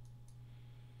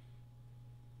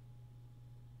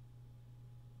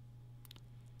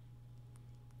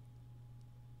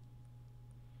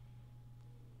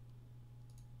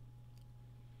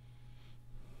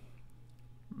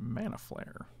 Mana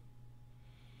Flare.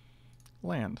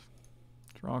 Land.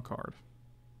 Draw a card.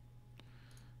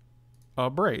 A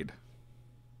Braid.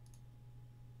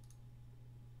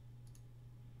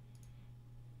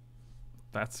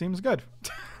 That seems good.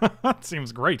 That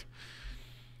seems great.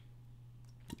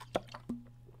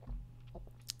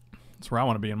 That's where I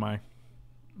want to be in my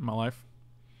life.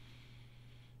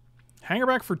 Hanger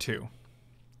back for 2.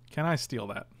 Can I steal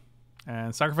that?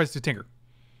 And sacrifice to Tinker.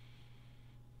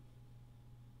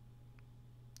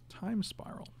 Time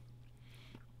Spiral.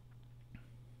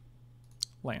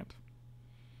 Land.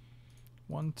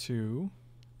 1, 2,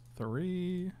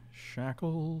 3.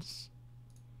 Shackles.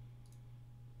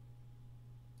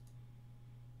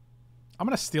 I'm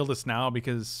going to steal this now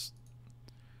because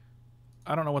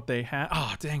I don't know what they had.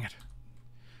 Oh, dang it.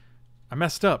 I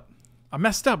messed up. I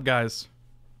messed up, guys.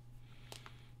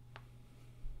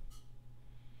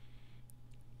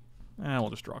 And we'll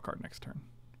just draw a card next turn.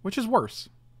 Which is worse.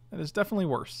 That is definitely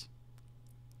worse.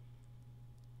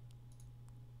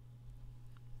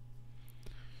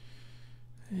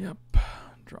 Yep.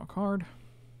 Draw a card.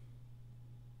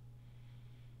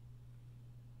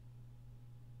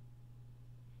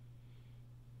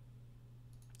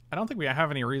 I don't think we have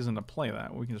any reason to play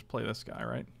that. We can just play this guy,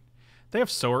 right? They have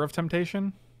Sower of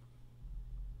Temptation.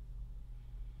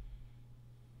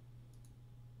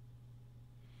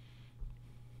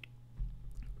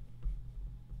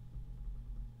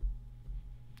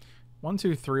 One,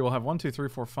 two, three. We'll have 1, 2, 3,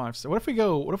 4, 5. So what if we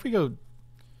go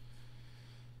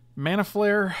Mana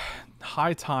Flare,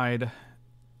 High Tide,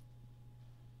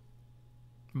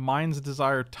 Mind's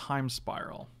Desire, Time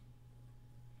Spiral.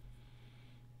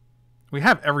 We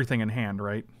have everything in hand,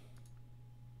 right?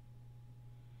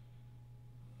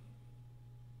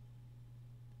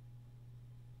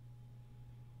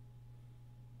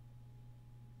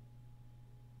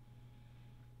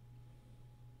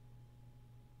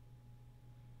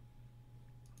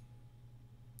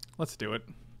 Let's do it.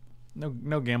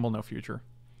 No gamble, no future.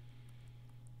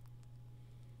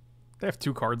 They have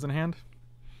 2 cards in hand.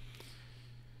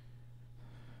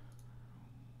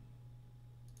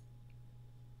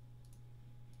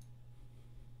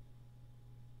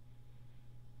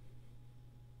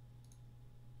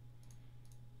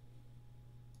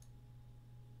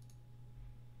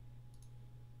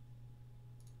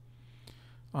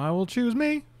 I will choose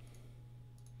me.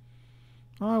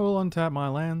 I will untap my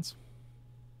lands.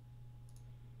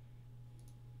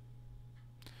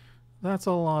 That's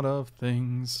a lot of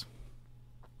things.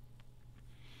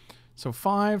 So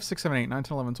 5, 6, 7, 8, 9,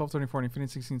 10, 11, 12, 13, 14, 15,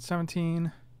 16,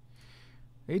 17,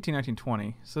 18, 19,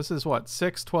 20. So this is what?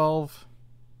 6, 12,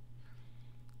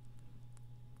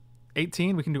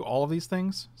 18. We can do all of these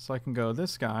things. So I can go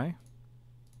this guy.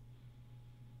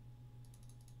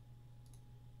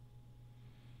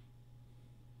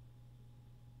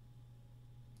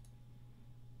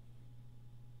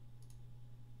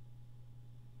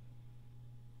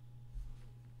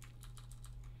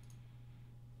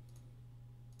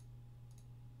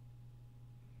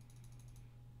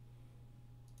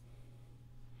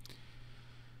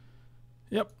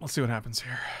 Yep, let's see what happens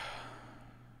here.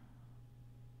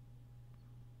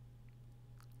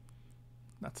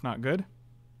 That's not good.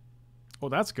 Oh,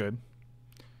 that's good.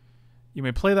 You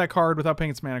may play that card without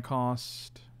paying its mana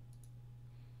cost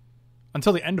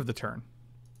until the end of the turn.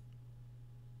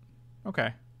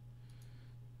 Okay.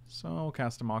 So we'll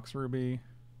cast a Mox Ruby.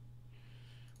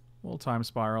 We'll Time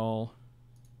Spiral.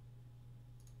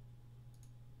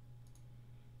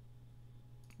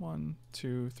 1,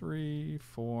 2, 3,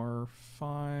 4,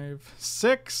 5,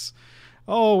 6.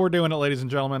 Oh, we're doing it, ladies and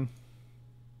gentlemen.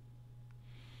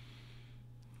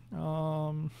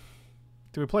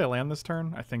 Do we play a land this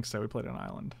turn? I think so. We played an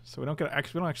island, so we don't get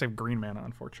we don't actually have green mana,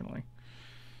 unfortunately.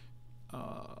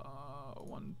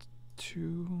 1,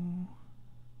 2.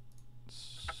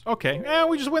 Okay, and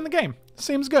we just win the game.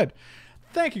 Seems good.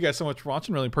 Thank you guys so much for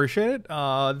watching. Really appreciate it.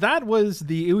 That was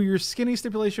the Ooh, You're Skinny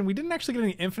stipulation. We didn't actually get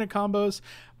any infinite combos,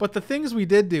 but the things we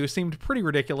did do seemed pretty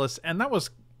ridiculous, and that was...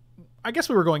 I guess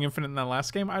we were going infinite in that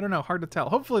last game. I don't know. Hard to tell.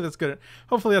 Hopefully that's good.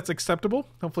 Hopefully that's acceptable.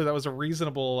 Hopefully that was a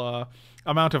reasonable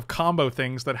amount of combo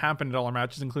things that happened in all our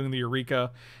matches, including the Eureka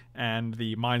and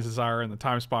the Mind's Desire and the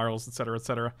Time Spirals, etc.,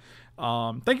 etc.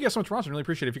 Thank you guys so much for watching. Really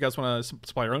appreciate it. If you guys want to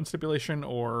supply your own stipulation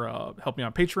or help me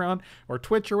on Patreon or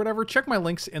Twitch or whatever, check my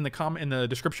links in the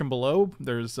description below.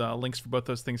 There's links for both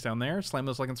those things down there. Slam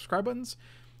those like and subscribe buttons,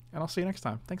 and I'll see you next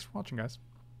time. Thanks for watching, guys.